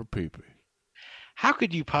 you vote for pee-pee. How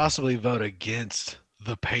could you possibly vote against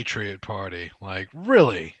the Patriot Party? Like,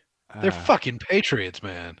 really? They're fucking patriots,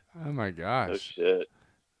 man. Oh my Oh gosh. shit.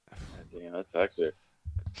 God damn, that's actually.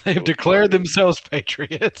 They've declared themselves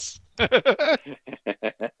patriots.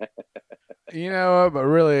 You know what? But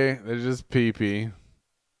really, they're just pee-pee.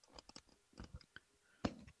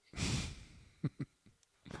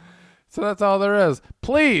 So that's all there is.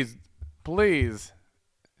 Please,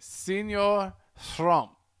 Senor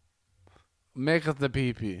Trump, make us the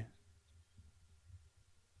pee-pee.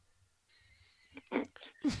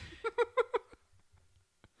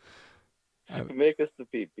 Make us the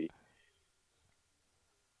pee pee.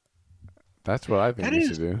 That's what I think That we is-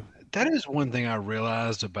 should do. That is one thing I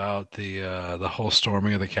realized about the whole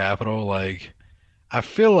storming of the Capitol. Like, I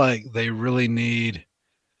feel like they really need.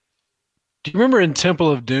 Do you remember in Temple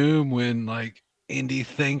of Doom when like Indy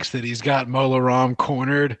thinks that he's got Mola Ram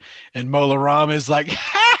cornered, and Mola Ram is like,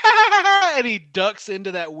 and he ducks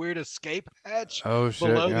into that weird escape hatch Oh shit!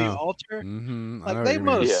 below Yeah. the altar? Mm-hmm. Like, they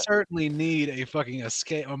most Yeah. certainly need a fucking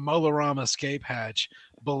a Mola Ram escape hatch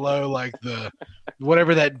below like the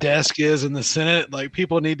whatever that desk is in the Senate. Like,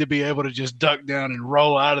 people need to be able to just duck down and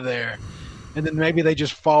roll out of there, and then maybe they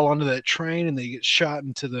just fall onto that train and they get shot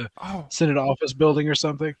into the Oh, Senate office building or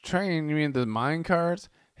something. train? You mean the mine carts?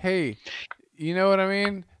 Hey, you know what I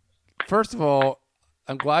mean? First of all,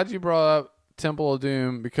 I'm glad you brought up Temple of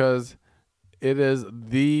Doom because it is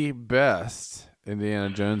the best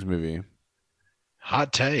Indiana Jones movie.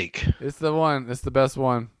 Hot take. It's the one. It's the best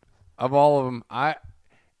one of all of them.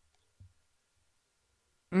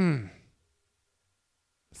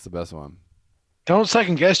 It's the best one. Don't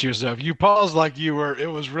second guess yourself. You paused like you were. It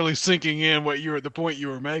was really sinking in what you were. The point you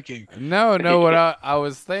were making. No. What I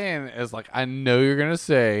was saying is like I know you're gonna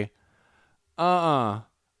say,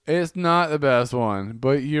 it's not the best one,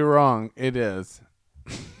 but you're wrong. It is.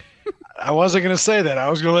 I wasn't going to say that.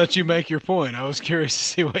 I was going to let you make your point. I was curious to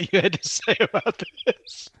see what you had to say about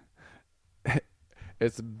this.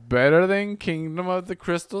 It's better than Kingdom of the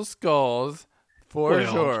Crystal Skulls for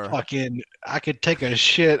Well, sure. Fucking, I could take a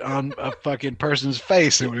shit on a fucking person's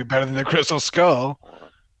face. It would be better than the Crystal Skull.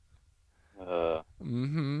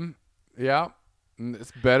 Mm-hmm. Yeah.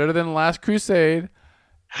 It's better than Last Crusade.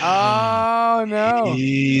 Oh no.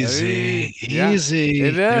 Easy, Yeah, easy.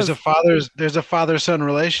 it is. There's a father-son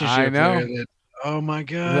relationship I know. there. That, oh my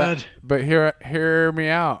god. But hear me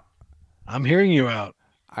out. I'm hearing you out.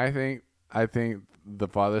 I think the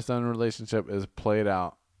father-son relationship is played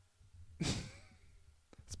out.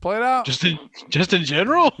 It's played out. Just in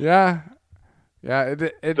general. Yeah.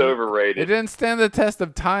 It It's overrated. It didn't stand the test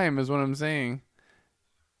of time, is what I'm saying.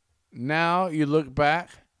 Now you look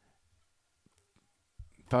back,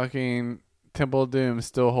 fucking Temple of Doom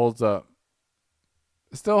still holds up.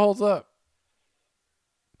 It still holds up.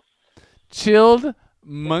 Chilled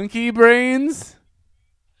monkey brains.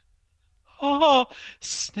 Oh,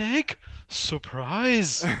 snake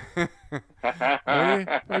surprise.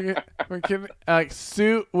 Fucking, like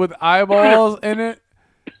suit with eyeballs in it.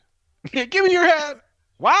 Yeah, give me your hat.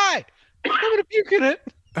 Why? I'm gonna puke in it.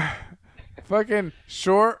 Fucking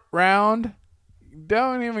short round.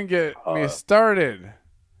 Don't even get me started.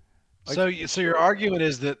 Like- So your argument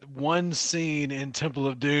is that one scene in Temple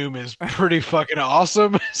of Doom is pretty fucking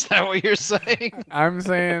awesome? Is that what you're saying? I'm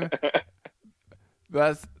saying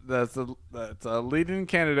that's a leading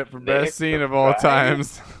candidate for best scene of all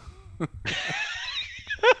times.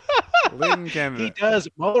 Leading He candidate. does.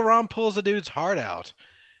 Mola Ram pulls a dude's heart out.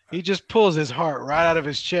 He just pulls his heart right out of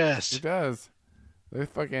his It chest. does. They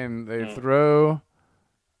throw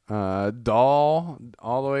Doll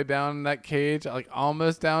all the way down in that cage, like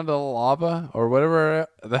almost down to lava or whatever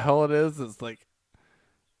the hell it is. It's like,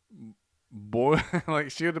 boy,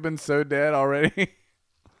 like she would have been so dead already.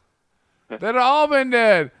 They'd all been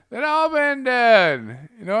dead. They'd all been dead.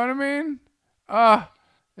 You know what I mean? Ah,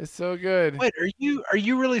 it's so good. Wait, are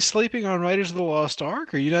you really sleeping on Raiders of the Lost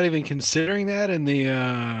Ark? Are you not even considering that in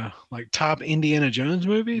the like top Indiana Jones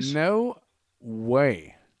movies? No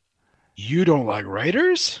way. You don't like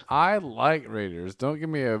Raiders? I like Raiders. Don't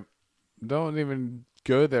even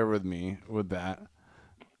go there with me with that.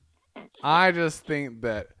 I just think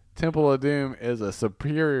that Temple of Doom is a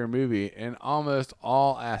superior movie in almost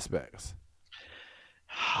all aspects.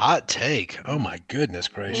 Hot take. Oh my goodness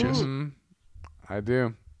gracious. Mhm. I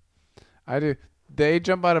do. They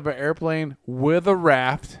jump out of an airplane with a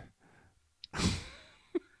raft.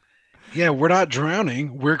 Yeah, we're not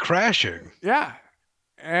drowning, we're crashing. Yeah.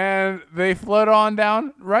 And they float on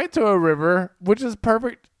down right to a river, which is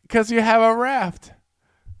perfect because you have a raft.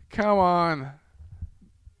 Come on.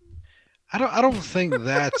 I don't think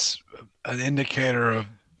that's an indicator of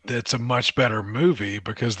that's a much better movie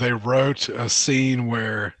because they wrote a scene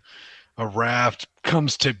where a raft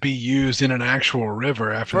comes to be used in an actual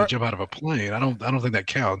river after they jump out of a plane. I don't think that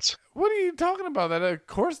counts. What are you talking about? That of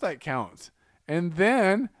course that counts. And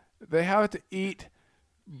then they have to eat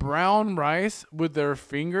brown rice with their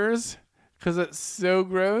fingers because it's so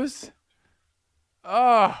gross.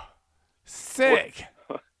 Oh, sick.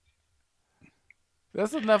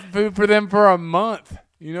 That's enough food for them for a month.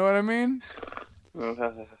 You know what I mean?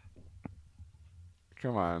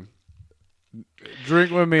 Come on.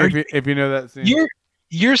 Drink with me if you know that scene.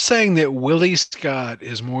 You're saying that Willie Scott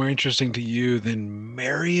is more interesting to you than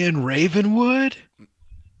Marion Ravenwood?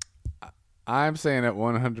 I'm saying it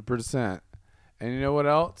 100%. And you know what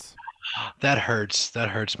else? That hurts. That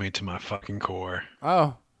hurts me to my fucking core.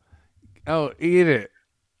 Oh, eat it.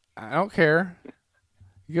 I don't care.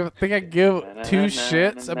 You think I give two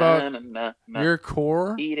shits about your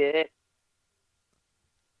core? Eat it.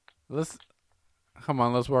 Come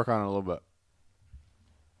on, let's work on it a little bit.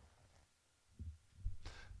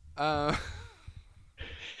 All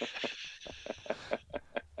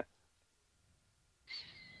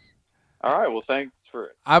right. Well, thanks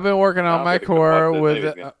for. I've been working on I'll my take a couple core episodes with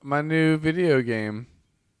maybe again. my new video game.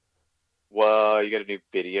 Well, you got a new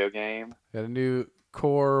video game. Got a new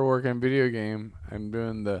core working video game. I'm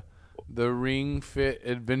doing the Ring Fit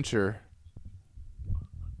Adventure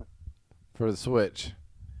for the Switch.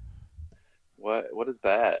 What is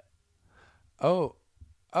that? Oh,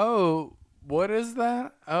 what is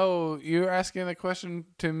that? Oh, you're asking a question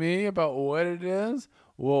to me about what it is?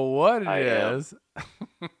 Well, what it I am. is.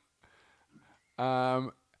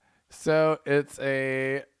 So it's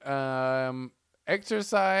a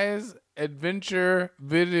exercise adventure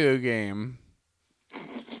video game.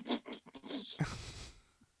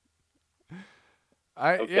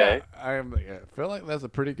 Okay. I feel like that's a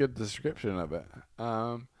pretty good description of it.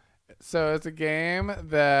 So it's a game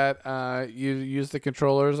that you use the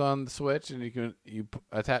controllers on the Switch, and you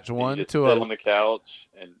attach one you just to sit a. on the couch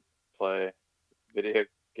and play video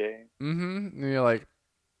game. And you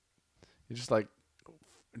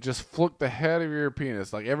just flick the head of your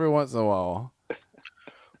penis like every once in a while.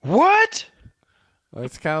 What?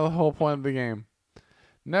 That's kind of the whole point of the game.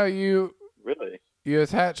 No, you Really?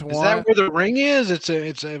 attach Is one. that where the ring is?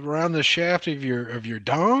 It's around the shaft of your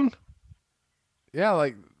dong? Yeah,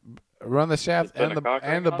 like run the shaft Putting and a cock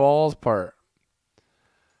ring the on? balls part.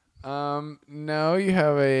 No, you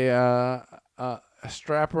have a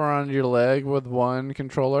strap around your leg with one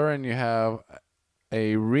controller, and you have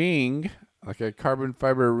a ring, like a carbon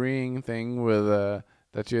fiber ring thing with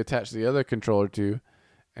that you attach the other controller to,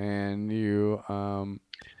 and you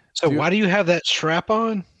So why do you have that strap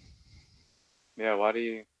on? Yeah. Why do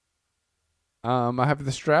you I have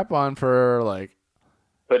the strap on for like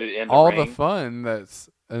put it in the all ring? the fun that's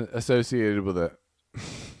associated with it.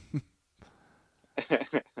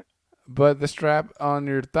 But the strap on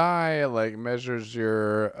your thigh like measures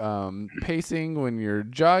your pacing when you're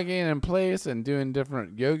jogging in place and doing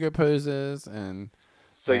different yoga poses, and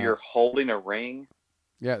So you're holding a ring?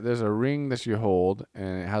 yeah, there's a ring that you hold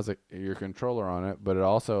and it has your controller on it, but it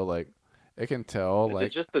also like it can tell Is like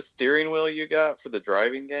it just the steering wheel you got for the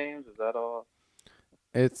driving games? Is that all?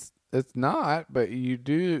 it's not, but you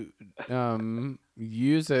do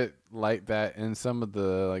use it like that in some of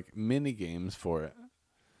the like mini games for it.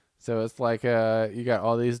 So it's like you got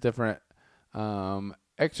all these different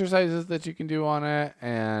exercises that you can do on it,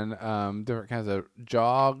 and different kinds of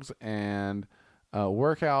jogs and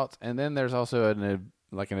workouts, and then there's also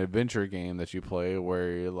like an adventure game that you play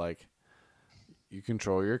where you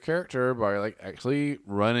control your character by like actually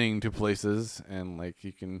running to places, and like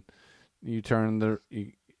you turn the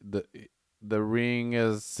the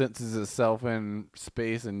ring senses itself in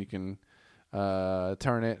space, and you can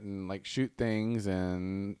turn it and like shoot things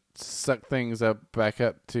and suck things back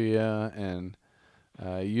up to you, and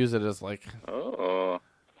use it as like Oh,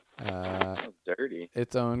 uh, that's dirty.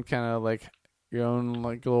 its own kind of like your own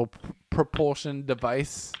like little propulsion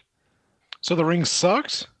device. So the ring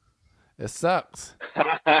sucks? It sucks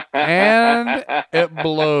and it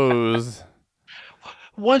blows.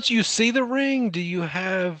 Once you see the ring, do you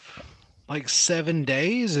have like 7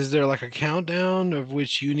 days? Is there like a countdown of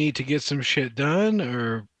which you need to get some shit done?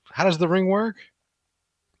 Or how does the ring work?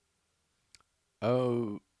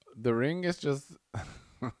 Oh, the ring is just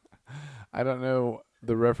I don't know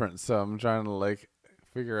the reference, so I'm trying to like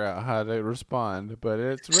figure out how to respond, but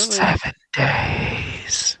it's really 7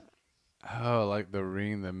 days. like the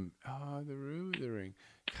ring, the ring.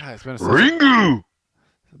 God, it's Ringu!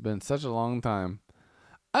 been such a long time.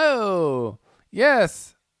 Oh,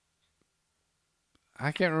 yes.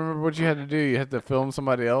 I can't remember what you had to do. You had to film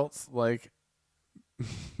somebody else, like.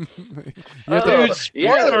 You have to- Dude,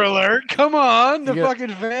 spoiler alert. Come on. The You got-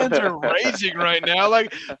 fucking fans are raging right now.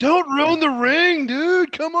 Like, don't ruin the ring,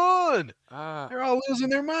 dude. Come on. They're all losing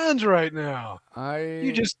their minds right now.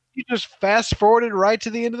 You just fast forwarded right to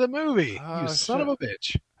the end of the movie. Oh, You son of a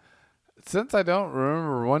bitch. since I don't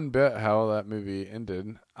remember one bit how that movie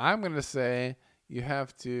ended, I'm gonna say you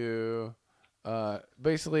have to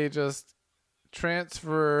basically just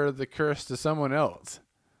transfer the curse to someone else.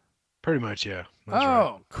 Pretty much, yeah. That's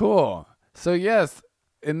right. Cool. So yes,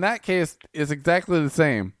 in that case, it's exactly the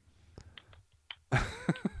same.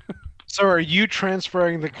 So are you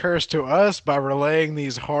transferring the curse to us by relaying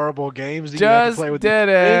these horrible games that you have to Just play with did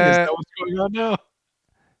the ring? Is it. that what's going on now?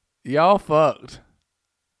 Y'all fucked.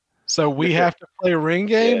 So we have to play ring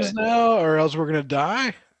games now, or else we're gonna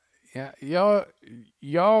die? Yeah, y'all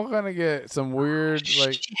gonna get some weird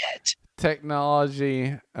like Shit.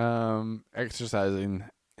 technology exercising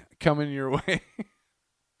coming your way.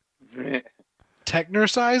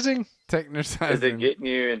 Technercising? Technercising. Is it getting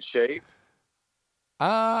you in shape?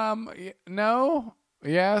 No.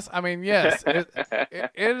 Yes. I mean, yes. It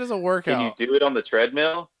is a Can you workout. do it on the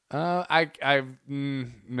treadmill? No. I've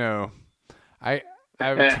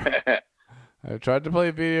tried to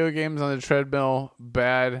play video games on the treadmill.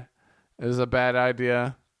 Bad. It was a bad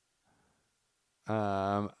idea.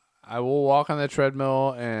 I will walk on the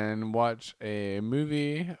treadmill and watch a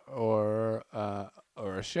movie or a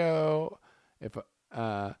show, but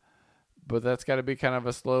that's got to be kind of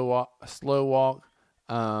a slow walk.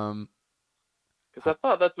 Because I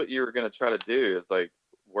thought that's what you were gonna try to do is like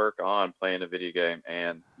work on playing a video game,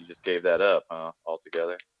 and you just gave that up, huh?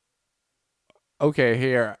 Altogether. Okay,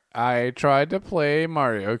 here I tried to play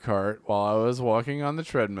Mario Kart while I was walking on the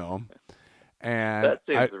treadmill, and That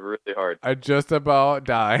seems really hard. I just about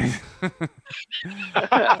died.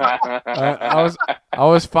 I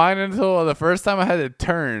was fine until the first time I had to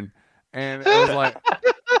turn, and it was like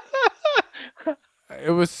it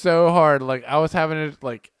was so hard. Like I was having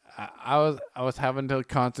to I was having to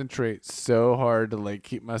concentrate so hard to like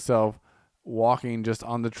keep myself walking just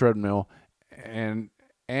on the treadmill and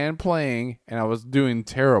playing, and I was doing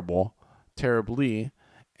terribly,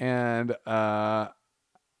 and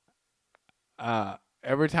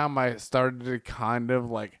every time I started to kind of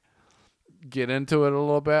like get into it a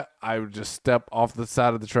little bit, I would just step off the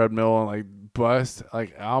side of the treadmill and like bust.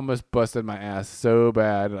 Like I almost busted my ass so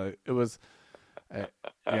bad. Like, it was,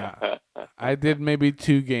 yeah. I did maybe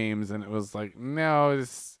 2 games, and it was like, no,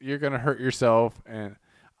 you're gonna hurt yourself, and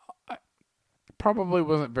I probably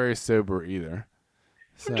wasn't very sober either.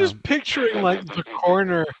 So. I'm just picturing like the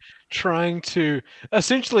corner trying to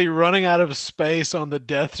essentially running out of space on the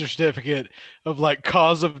death certificate of like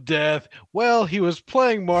cause of death. Well, he was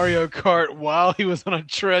playing Mario Kart while he was on a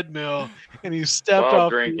treadmill, and he stepped While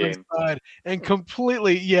off drinking. the side and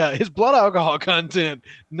completely, his blood alcohol content,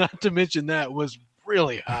 not to mention that, was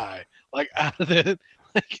really high. Like out of the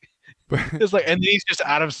like. It's like, and then he's just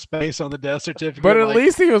out of space on the death certificate. But at like,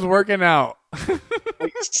 least he was working out.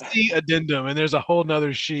 like, see addendum, and there's a whole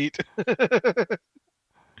nother sheet.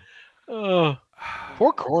 Oh,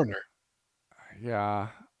 poor corner. Yeah.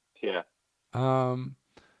 Yeah.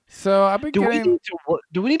 So I've been Do getting.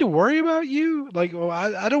 we need to worry about you? Like, well,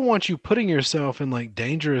 I don't want you putting yourself in like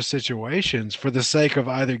dangerous situations for the sake of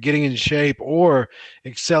either getting in shape or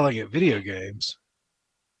excelling at video games.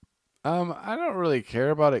 I don't really care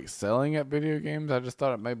about excelling at video games. I just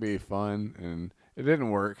thought it might be fun, and it didn't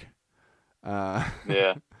work.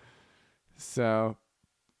 Yeah. So,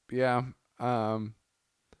 yeah. I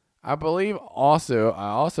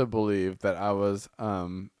also believe that I was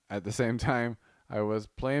at the same time I was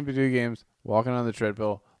playing video games, walking on the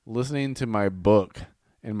treadmill, listening to my book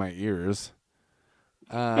in my ears.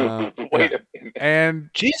 Wait a minute. And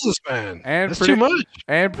Jesus, man, and that's pretty, too much.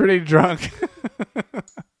 and pretty drunk.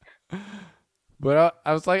 But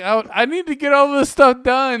I was like, I need to get all this stuff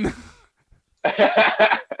done.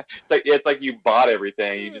 It's like you bought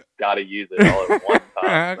everything. You just got to use it all at one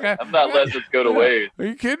time. Okay. I'm not letting this go to waste. Are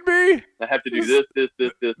you kidding me? I have to do this.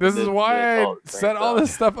 This is why I set all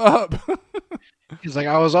this stuff up. He's like,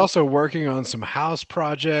 I was also working on some house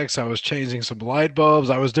projects. I was changing some light bulbs.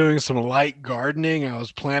 I was doing some light gardening. I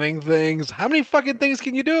was planting things. How many fucking things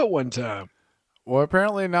can you do at one time? Well,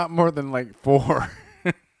 apparently not more than like 4.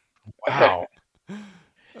 Wow.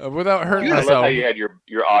 Without hurting I love myself. how you had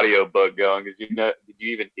your audio book going. Because did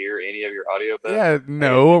you even hear any of your audio book? Yeah,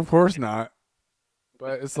 no, of course not.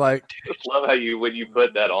 But it's like, I just love how when you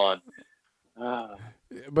put that on.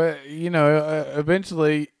 but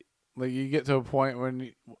eventually, like you get to a point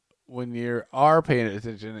when you are paying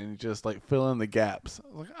attention and you just like fill in the gaps.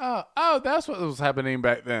 Like, oh, that's what was happening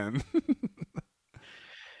back then.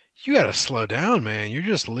 You got to slow down, man. You're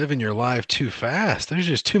just living your life too fast. There's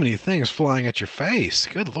just too many things flying at your face.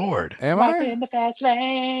 Good Lord. Am I? In the fast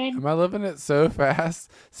lane. Am I living it so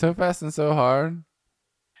fast and so hard?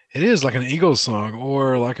 It is like an Eagles song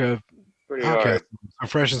or like a Pretty podcast, hard. So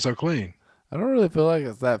fresh and so clean. I don't really feel like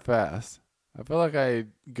it's that fast. I feel like I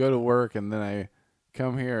go to work and then I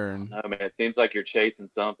come here and No, man, it seems like you're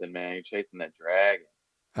chasing something, man. You're chasing that dragon.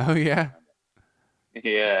 oh yeah,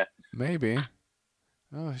 Yeah. maybe.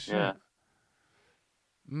 Oh shit. Yeah.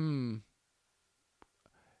 Mm.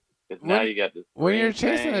 Because now you got this. When you're green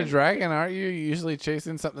chasing a thing. dragon, aren't you usually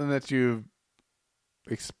chasing something that you've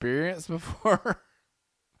experienced before?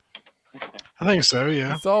 I think so,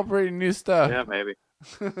 yeah. It's all pretty new stuff. Yeah, maybe.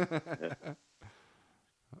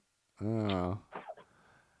 Oh.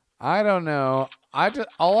 I don't know.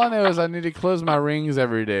 All I know is I need to close my rings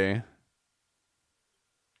every day.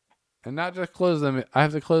 And not just close them, I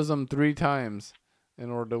have to close them 3 times in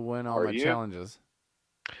order to win all Are my you? challenges.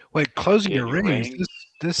 Wait, closing Yeah, your your rings. rings.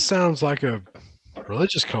 This sounds like a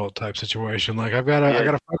religious cult type situation. Like I gotta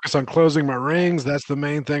Yeah. focus on closing my rings. That's the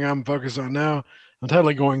main thing I'm focused on now. I'm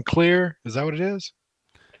totally going clear. Is that what it is?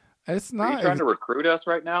 It's Are not. you trying to recruit us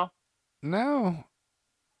right now? No.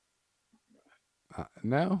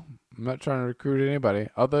 No, I'm not trying to recruit anybody.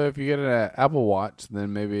 Although if you get an Apple Watch,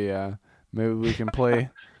 then maybe we can play.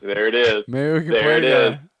 There it is. Maybe we can There play. it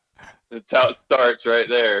is. That's how it starts right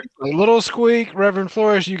there. A little squeak, Reverend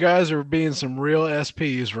Flores. You guys are being some real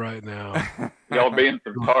SPs right now. Y'all being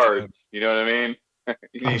some cards. You know what I mean?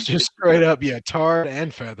 You I was just straight up, yeah, tarred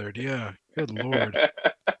and feathered. Yeah, good Lord.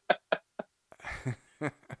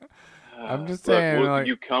 I'm just Look, saying, like-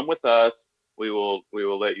 you come with us. We will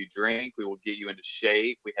let you drink. We will get you into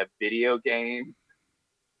shape. We have video games.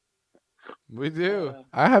 We do.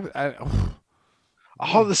 I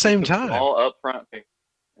All at the same time. All up front.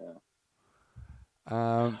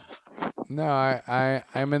 No,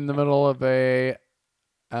 I'm in the middle of a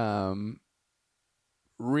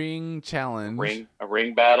ring challenge. A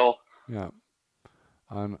ring battle. Yeah.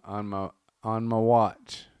 On my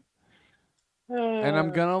watch. And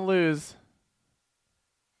I'm gonna lose.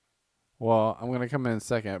 Well, I'm gonna come in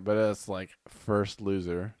second, but it's like first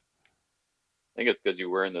loser. I think it's because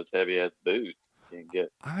you're wearing those heavy ass boots. You can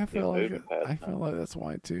get. I feel like moving past I feel like that's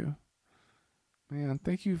why too. Man,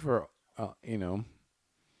 thank you for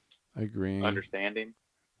agreeing. Understanding.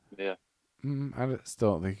 Yeah. I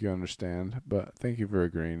still don't think you understand, but thank you for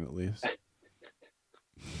agreeing at least.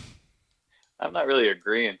 I'm not really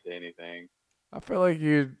agreeing to anything. I feel like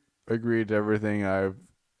you agreed to everything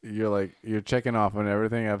you're checking off on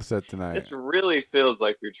everything I've said tonight. This really feels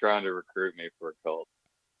like you're trying to recruit me for a cult.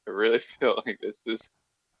 I really feel like this is.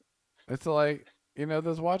 It's like,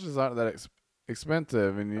 those watches aren't that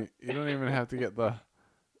expensive, and you don't even have to get the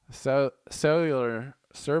cellular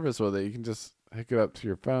service with it. You can just hook it up to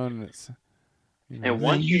your phone. And it's. And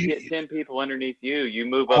once you get 10 people underneath you, you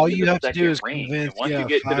move up all to you the have to second do is ring. convince, And once yeah, you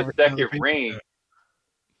get to 5 the or 10 other second people. ring,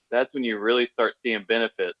 that's when you really start seeing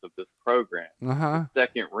benefits of this program. Uh-huh.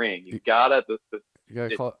 Second ring, you gotta. You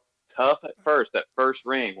gotta Tough at first. That first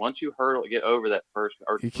ring. Once you get over that first,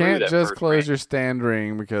 or you through can't that just first close ring. your stand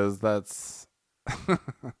ring because that's.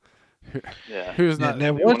 Yeah. Who's not? Now,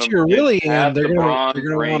 You once wanna you're get really in, past they're the gonna bronze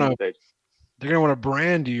want to. ring, they're gonna want to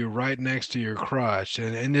brand you right next to your crotch,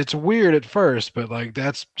 and it's weird at first, but like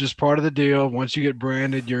that's just part of the deal. Once you get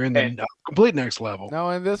branded, you're in the complete next level.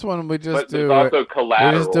 No, in this one we just But do. there's also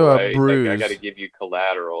collateral. We just do a right? bruise. Like, I got to give you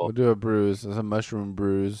collateral. We'll do a bruise. It's a mushroom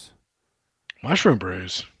bruise. Mushroom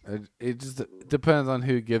bruise. It just depends on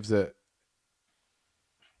who gives it.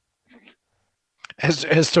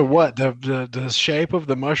 As to what, the shape of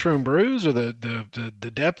the mushroom bruise or the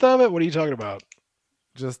depth of it? What are you talking about?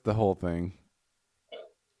 Just the whole thing.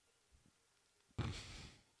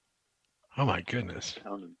 Oh my goodness.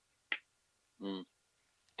 Mm.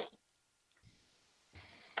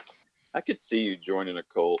 I could see you joining a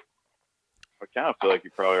cult. I kind of feel like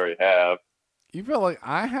you probably already have. You feel like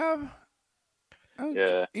I have? Oh,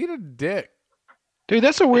 Yeah. Eat a dick. Dude,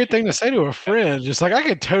 that's a weird thing to say to a friend. Just like, I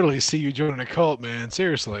could totally see you joining a cult, man.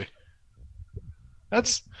 Seriously.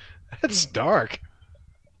 That's dark.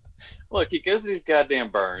 Look, he goes to these goddamn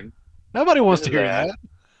burns. Nobody wants to Look hear at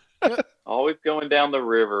that. Always going down the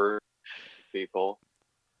river, people.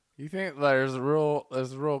 You think there's a real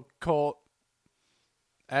cult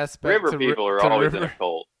aspect River to people are to always river? in a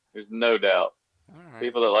cult. There's no doubt. All right.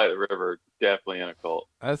 People that like the river are definitely in a cult.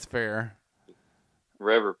 That's fair.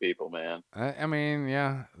 River people, man. I mean,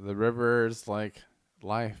 yeah, the river is like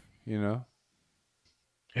life, you know?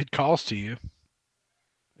 It calls to you.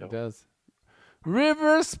 It does.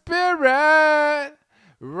 River spirit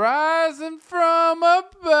rising from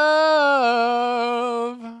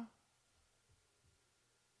above.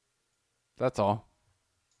 That's all.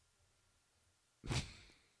 All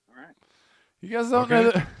right. You guys don't know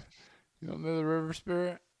Okay. you don't know the river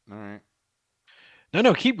spirit? All right.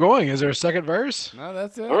 No, keep going. Is there a second verse? No,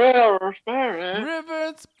 that's it. River spirit.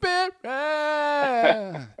 River spirit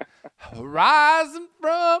rising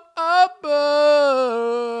from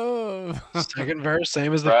above. Second verse,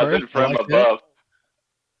 same as the Rising first. I from like that. above.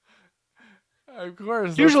 Of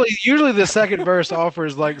course. Usually the second verse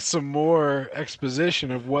offers like some more exposition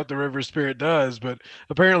of what the river spirit does, but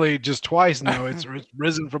apparently just twice now it's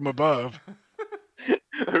risen from above.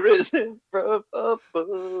 Risen from above.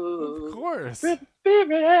 Of course. River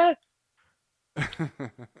spirit. Do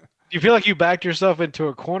you feel like you backed yourself into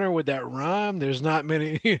a corner with that rhyme? There's not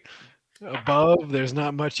many above. There's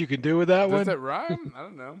not much you can do with that Does one. it rhyme? I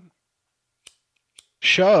don't know.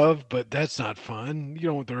 Shove, but that's not fun. You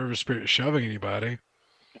don't want the river spirit shoving anybody.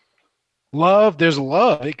 Love, there's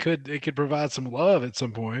love. It could provide some love at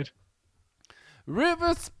some point.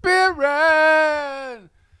 River spirit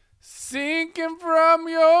sinking from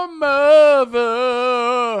your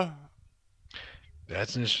mother.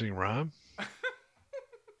 That's an interesting rhyme.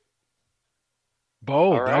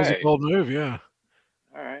 Bold. All That was a right. bold move, yeah.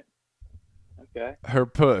 All right. Okay. Her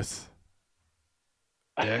puss.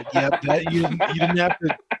 That you didn't have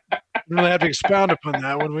to really have to expound upon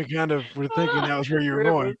that when we kind of were thinking that was where you were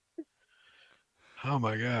going. Oh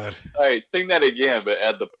my god. All right, sing that again, but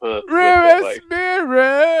add the puss. with River it, like,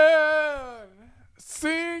 spirit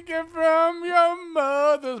sinking from your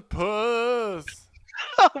mother's puss.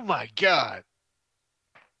 Oh my god.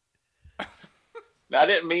 I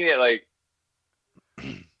didn't mean it like.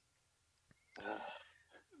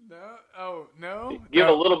 No. Oh no. Give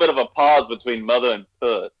No. a little bit of a pause between mother and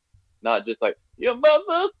puss, not just like your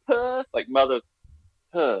mother's puss, like mother's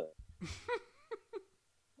puss.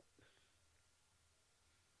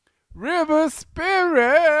 River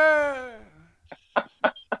spirit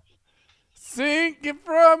sinking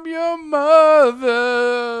from your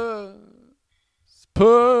mother's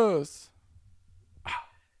puss.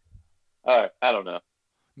 All right, I don't know.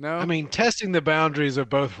 No. I mean, testing the boundaries of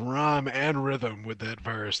both rhyme and rhythm with that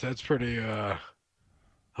verse. That's pretty oh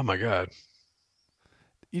my god.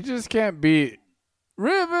 You just can't beat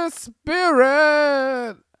River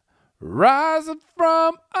Spirit rising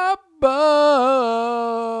from above.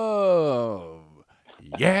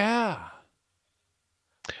 Yeah.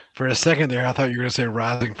 For a second there, I thought you were gonna say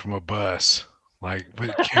rising from a bus. Like but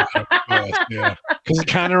it can't be a bus, yeah. Because it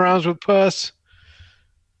kind of rhymes with puss.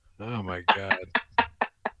 Oh my god.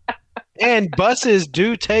 And buses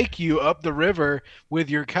do take you up the river with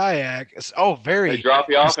your kayak. Oh, very. They drop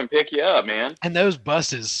you off and pick you up, man. And those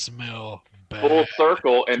buses smell bad. Full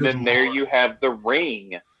circle, and Good then there Lord. you have the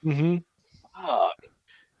ring. Mm-hmm. Fuck.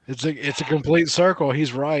 It's a complete circle.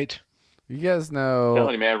 He's right. You guys I'm telling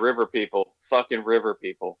know you, man, river people. Fucking river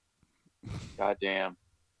people. Goddamn.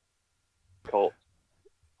 Cult.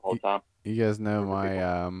 All the time. you guys know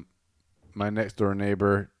my my next door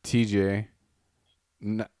neighbor, TJ.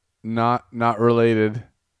 Not related.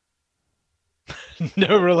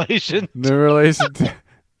 No relation. No relation to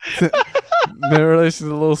no relation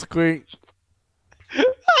to Little Squeak.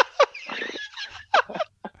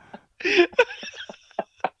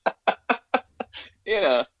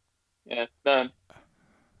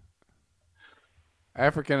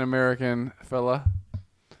 African American fella.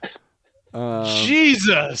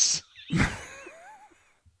 Jesus.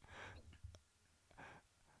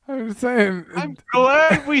 I'm just saying. I'm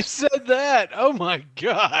glad we said that. Oh my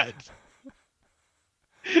God.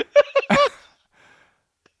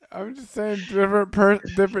 I'm just saying different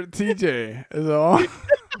TJ is all.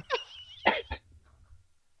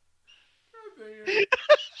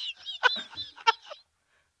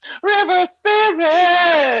 River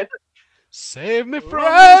Spirit, Save me from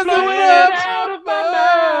Rising the fluid. up out of my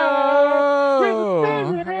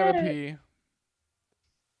Oh, I gotta pee.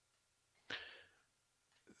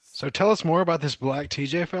 So tell us more about this black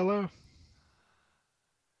TJ fellow.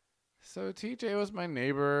 So TJ was my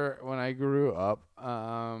neighbor when I grew up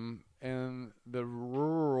in the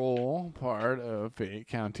rural part of Fayette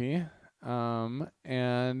County.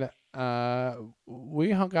 And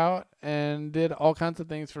we hung out and did all kinds of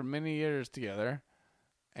things for many years together.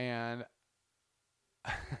 And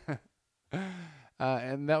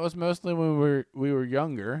and that was mostly when we were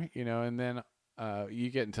younger, you know, and then you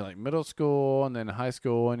get into like middle school and then high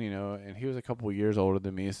school, and you know, and he was a couple of years older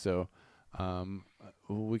than me, so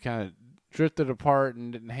we kind of drifted apart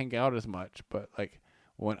and didn't hang out as much. But like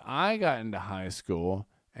when I got into high school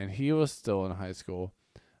and he was still in high school,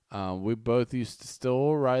 we both used to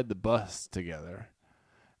still ride the bus together.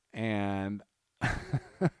 And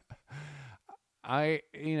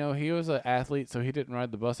he was an athlete, so he didn't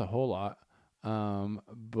ride the bus a whole lot.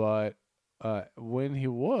 But when he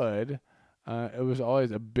would, it was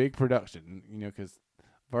always a big production, you know, because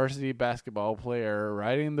varsity basketball player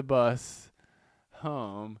riding the bus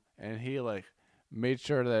home, and he like made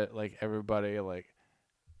sure that like everybody like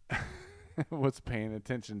was paying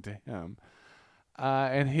attention to him.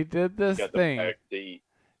 And he did this got thing. the back seat.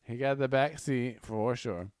 He got the back seat for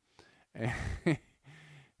sure. And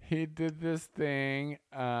he did this thing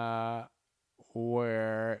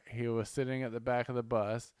where he was sitting at the back of the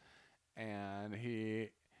bus, and he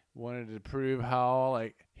wanted to prove how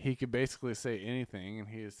like he could basically say anything, and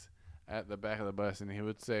he's at the back of the bus, and he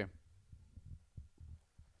would say,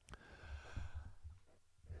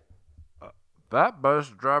 "That bus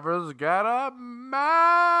driver's got a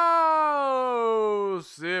mousy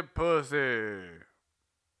pussy."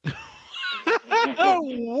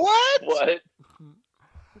 What?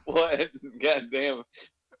 What? Goddamn.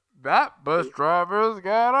 That bus driver's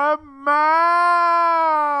got a mousy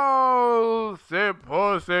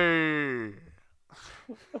pussy.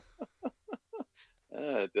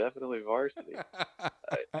 Definitely varsity.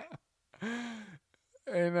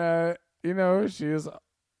 And you know, she's, I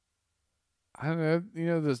don't know, you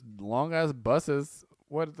know, this long ass buses.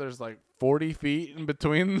 What, there's like 40 feet in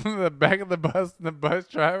between the back of the bus and the bus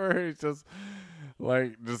driver. He's just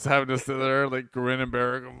like just having to sit there like grin and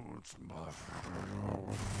bear.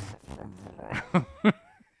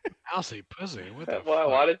 Mousy pussy. What the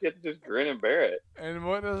Why did you have to just grin and bear it? And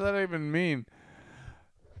what does that even mean?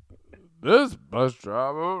 This bus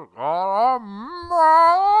driver got a mousy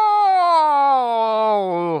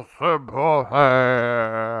pussy.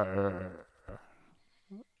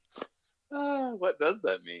 What does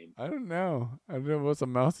that mean? I don't know. I don't know what's a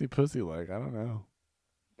mousy pussy like. I don't know.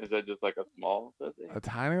 Is that just like a small pussy? A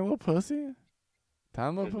tiny little pussy?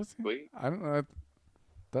 Tiny little Is it pussy? sweet? I don't know. It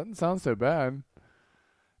doesn't sound so bad.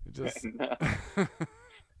 It just. No.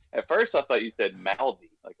 At first, I thought you said mouthy,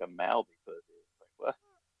 like a mouthy pussy. Like what?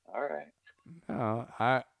 All right. No,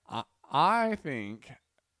 I think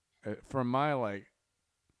from my like,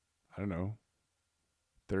 I don't know,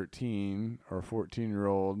 13 or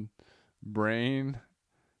 14-year-old brain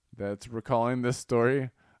that's recalling this story,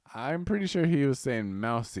 I'm pretty sure he was saying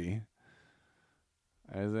mousy,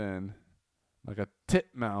 as in like a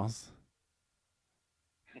titmouse.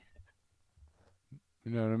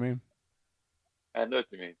 You know what I mean? I know what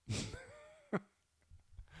you mean.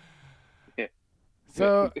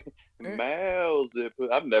 So, Mousy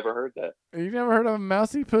pussy. I've never heard that. you never heard of a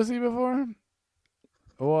mousy pussy before?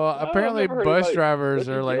 Well, No, apparently I've never heard bus anybody drivers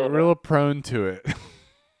pussy are like yell at. real prone to it.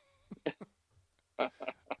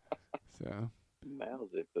 So,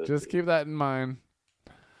 Mousy pussy. just keep that in mind.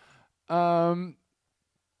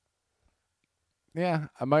 Yeah,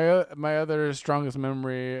 my other strongest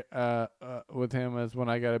memory with him is when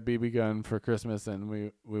I got a BB gun for Christmas, and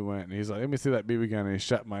we went, and he's like, "Let me see that BB gun," and he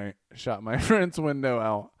shot my friend's window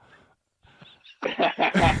out. Is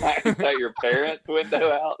that your parents'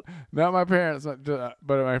 window out? Not my parents, but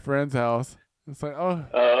at my friend's house. It's like,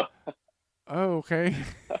 oh, okay.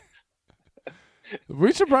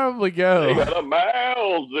 We should probably They go. got a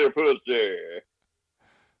mousy pussy.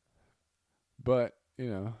 But, you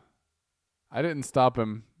know, I didn't stop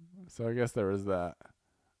him, so I guess there was that.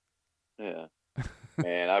 Yeah.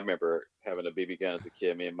 Man, I remember having a BB gun as a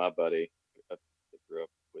kid. Me and my buddy I grew up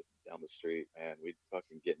with down the street, man, we'd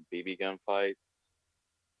fucking get in BB gun fights,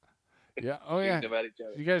 Yeah. Oh shooting yeah. them at each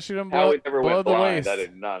other. You gotta shoot them How below, we never below went the blind, waist. I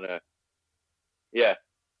did not know. Yeah,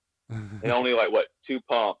 and only like what 2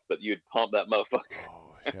 pumps, but you'd pump that motherfucker.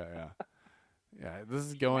 Oh yeah. Yeah. This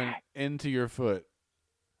is going into your foot.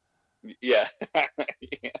 Yeah,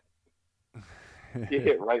 yeah. You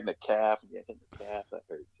hit right in the calf. You hit in the calf. That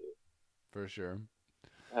hurt too. For sure.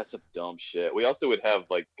 That's some dumb shit. We also would have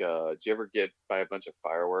like, did you ever get buy a bunch of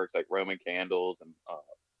fireworks like Roman candles and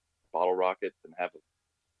bottle rockets and have a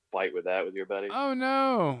fight with that with your buddy? Oh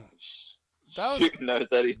no. That was Shooting those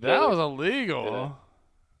at each that other. was illegal.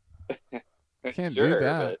 Can't Sure, do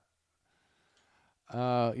that.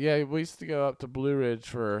 Yeah, we used to go up to Blue Ridge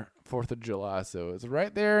for 4th of July, so it's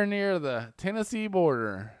right there near the Tennessee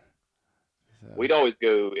border. So, We'd always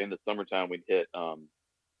go in the summertime. We'd hit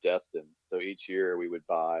Destin. So each year we would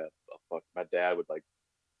buy my dad would like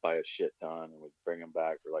buy a shit ton and would bring them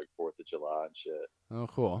back for like 4th of July and shit. oh,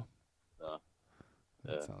 cool. So,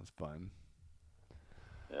 That yeah. sounds fun.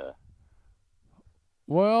 Yeah.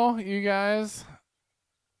 Well, you guys,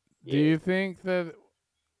 do Yeah. you think that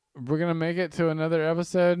we're going to make it to another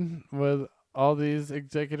episode with all these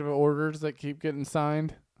executive orders that keep getting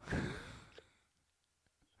signed?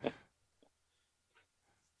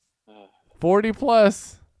 40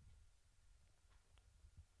 plus.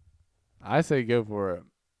 I say go for it.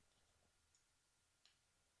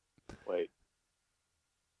 Wait.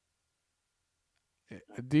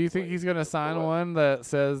 Do you think Wait, he's going to for sign what? one that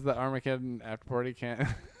says the Armageddon After Party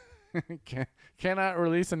cannot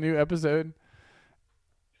release a new episode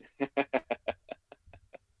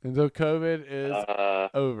until COVID is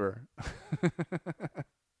over?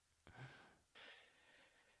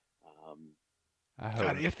 I hope.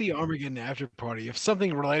 God, if the Armageddon After Party, if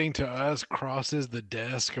something relating to us crosses the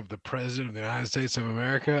desk of the President of the United States of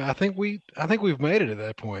America, I think we've made it at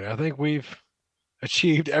that point. I think we've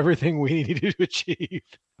achieved everything we needed to achieve.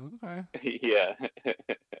 Okay, Yeah. that's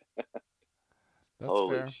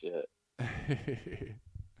Holy fair. shit.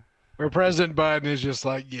 Where President Biden is just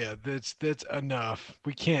like, yeah, that's enough.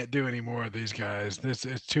 We can't do any more of these guys. It's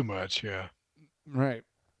too much. Yeah. Right.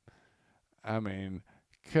 I mean,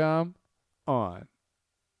 come on.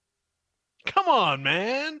 Come on,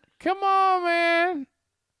 man. Come on, man.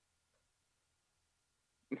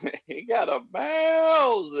 He got a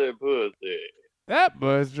mousy pussy. That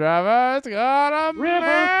bus driver's got a River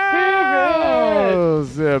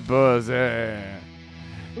mousy pussy.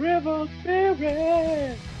 River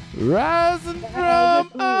Spirit. Rising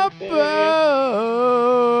from above.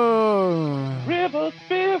 River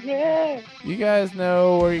Spirit. You guys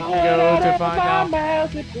know where you can go to find out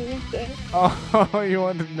Mousy pussy. all you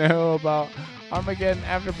want to know about Armageddon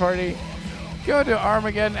After Party. Go to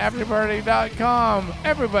ArmageddonAfterParty.com.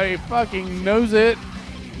 Everybody fucking knows it.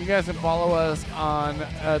 You guys can follow us on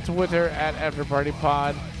Twitter at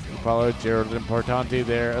AfterPartyPod. You can follow Gerald Importante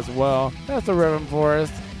there as well. That's the Reverend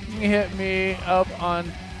Forrest. You can hit me up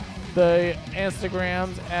on the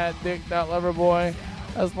Instagrams at Dick.Loverboy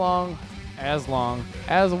as well as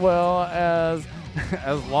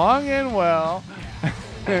as long and well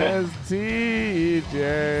as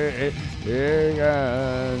TJ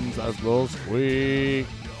Higgins. That's a little squeak.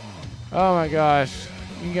 Oh my gosh.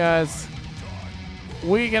 You guys,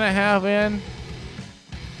 week and a half in,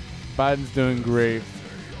 Biden's doing great.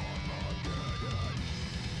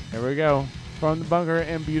 Here we go. From the bunker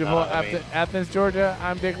in beautiful Athens, Georgia,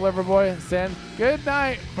 I'm Dick Loverboy saying good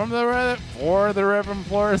night for the Reverend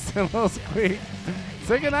Forrest and Little Squeak.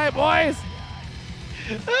 Say good night, boys.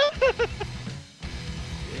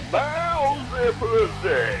 Mousy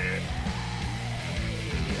pussy.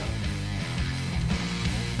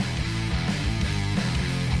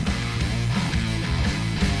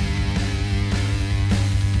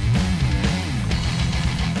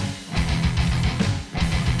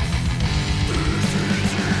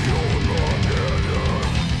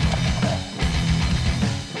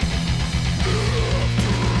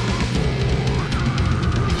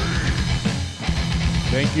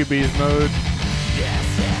 Thank you, Beast Mode.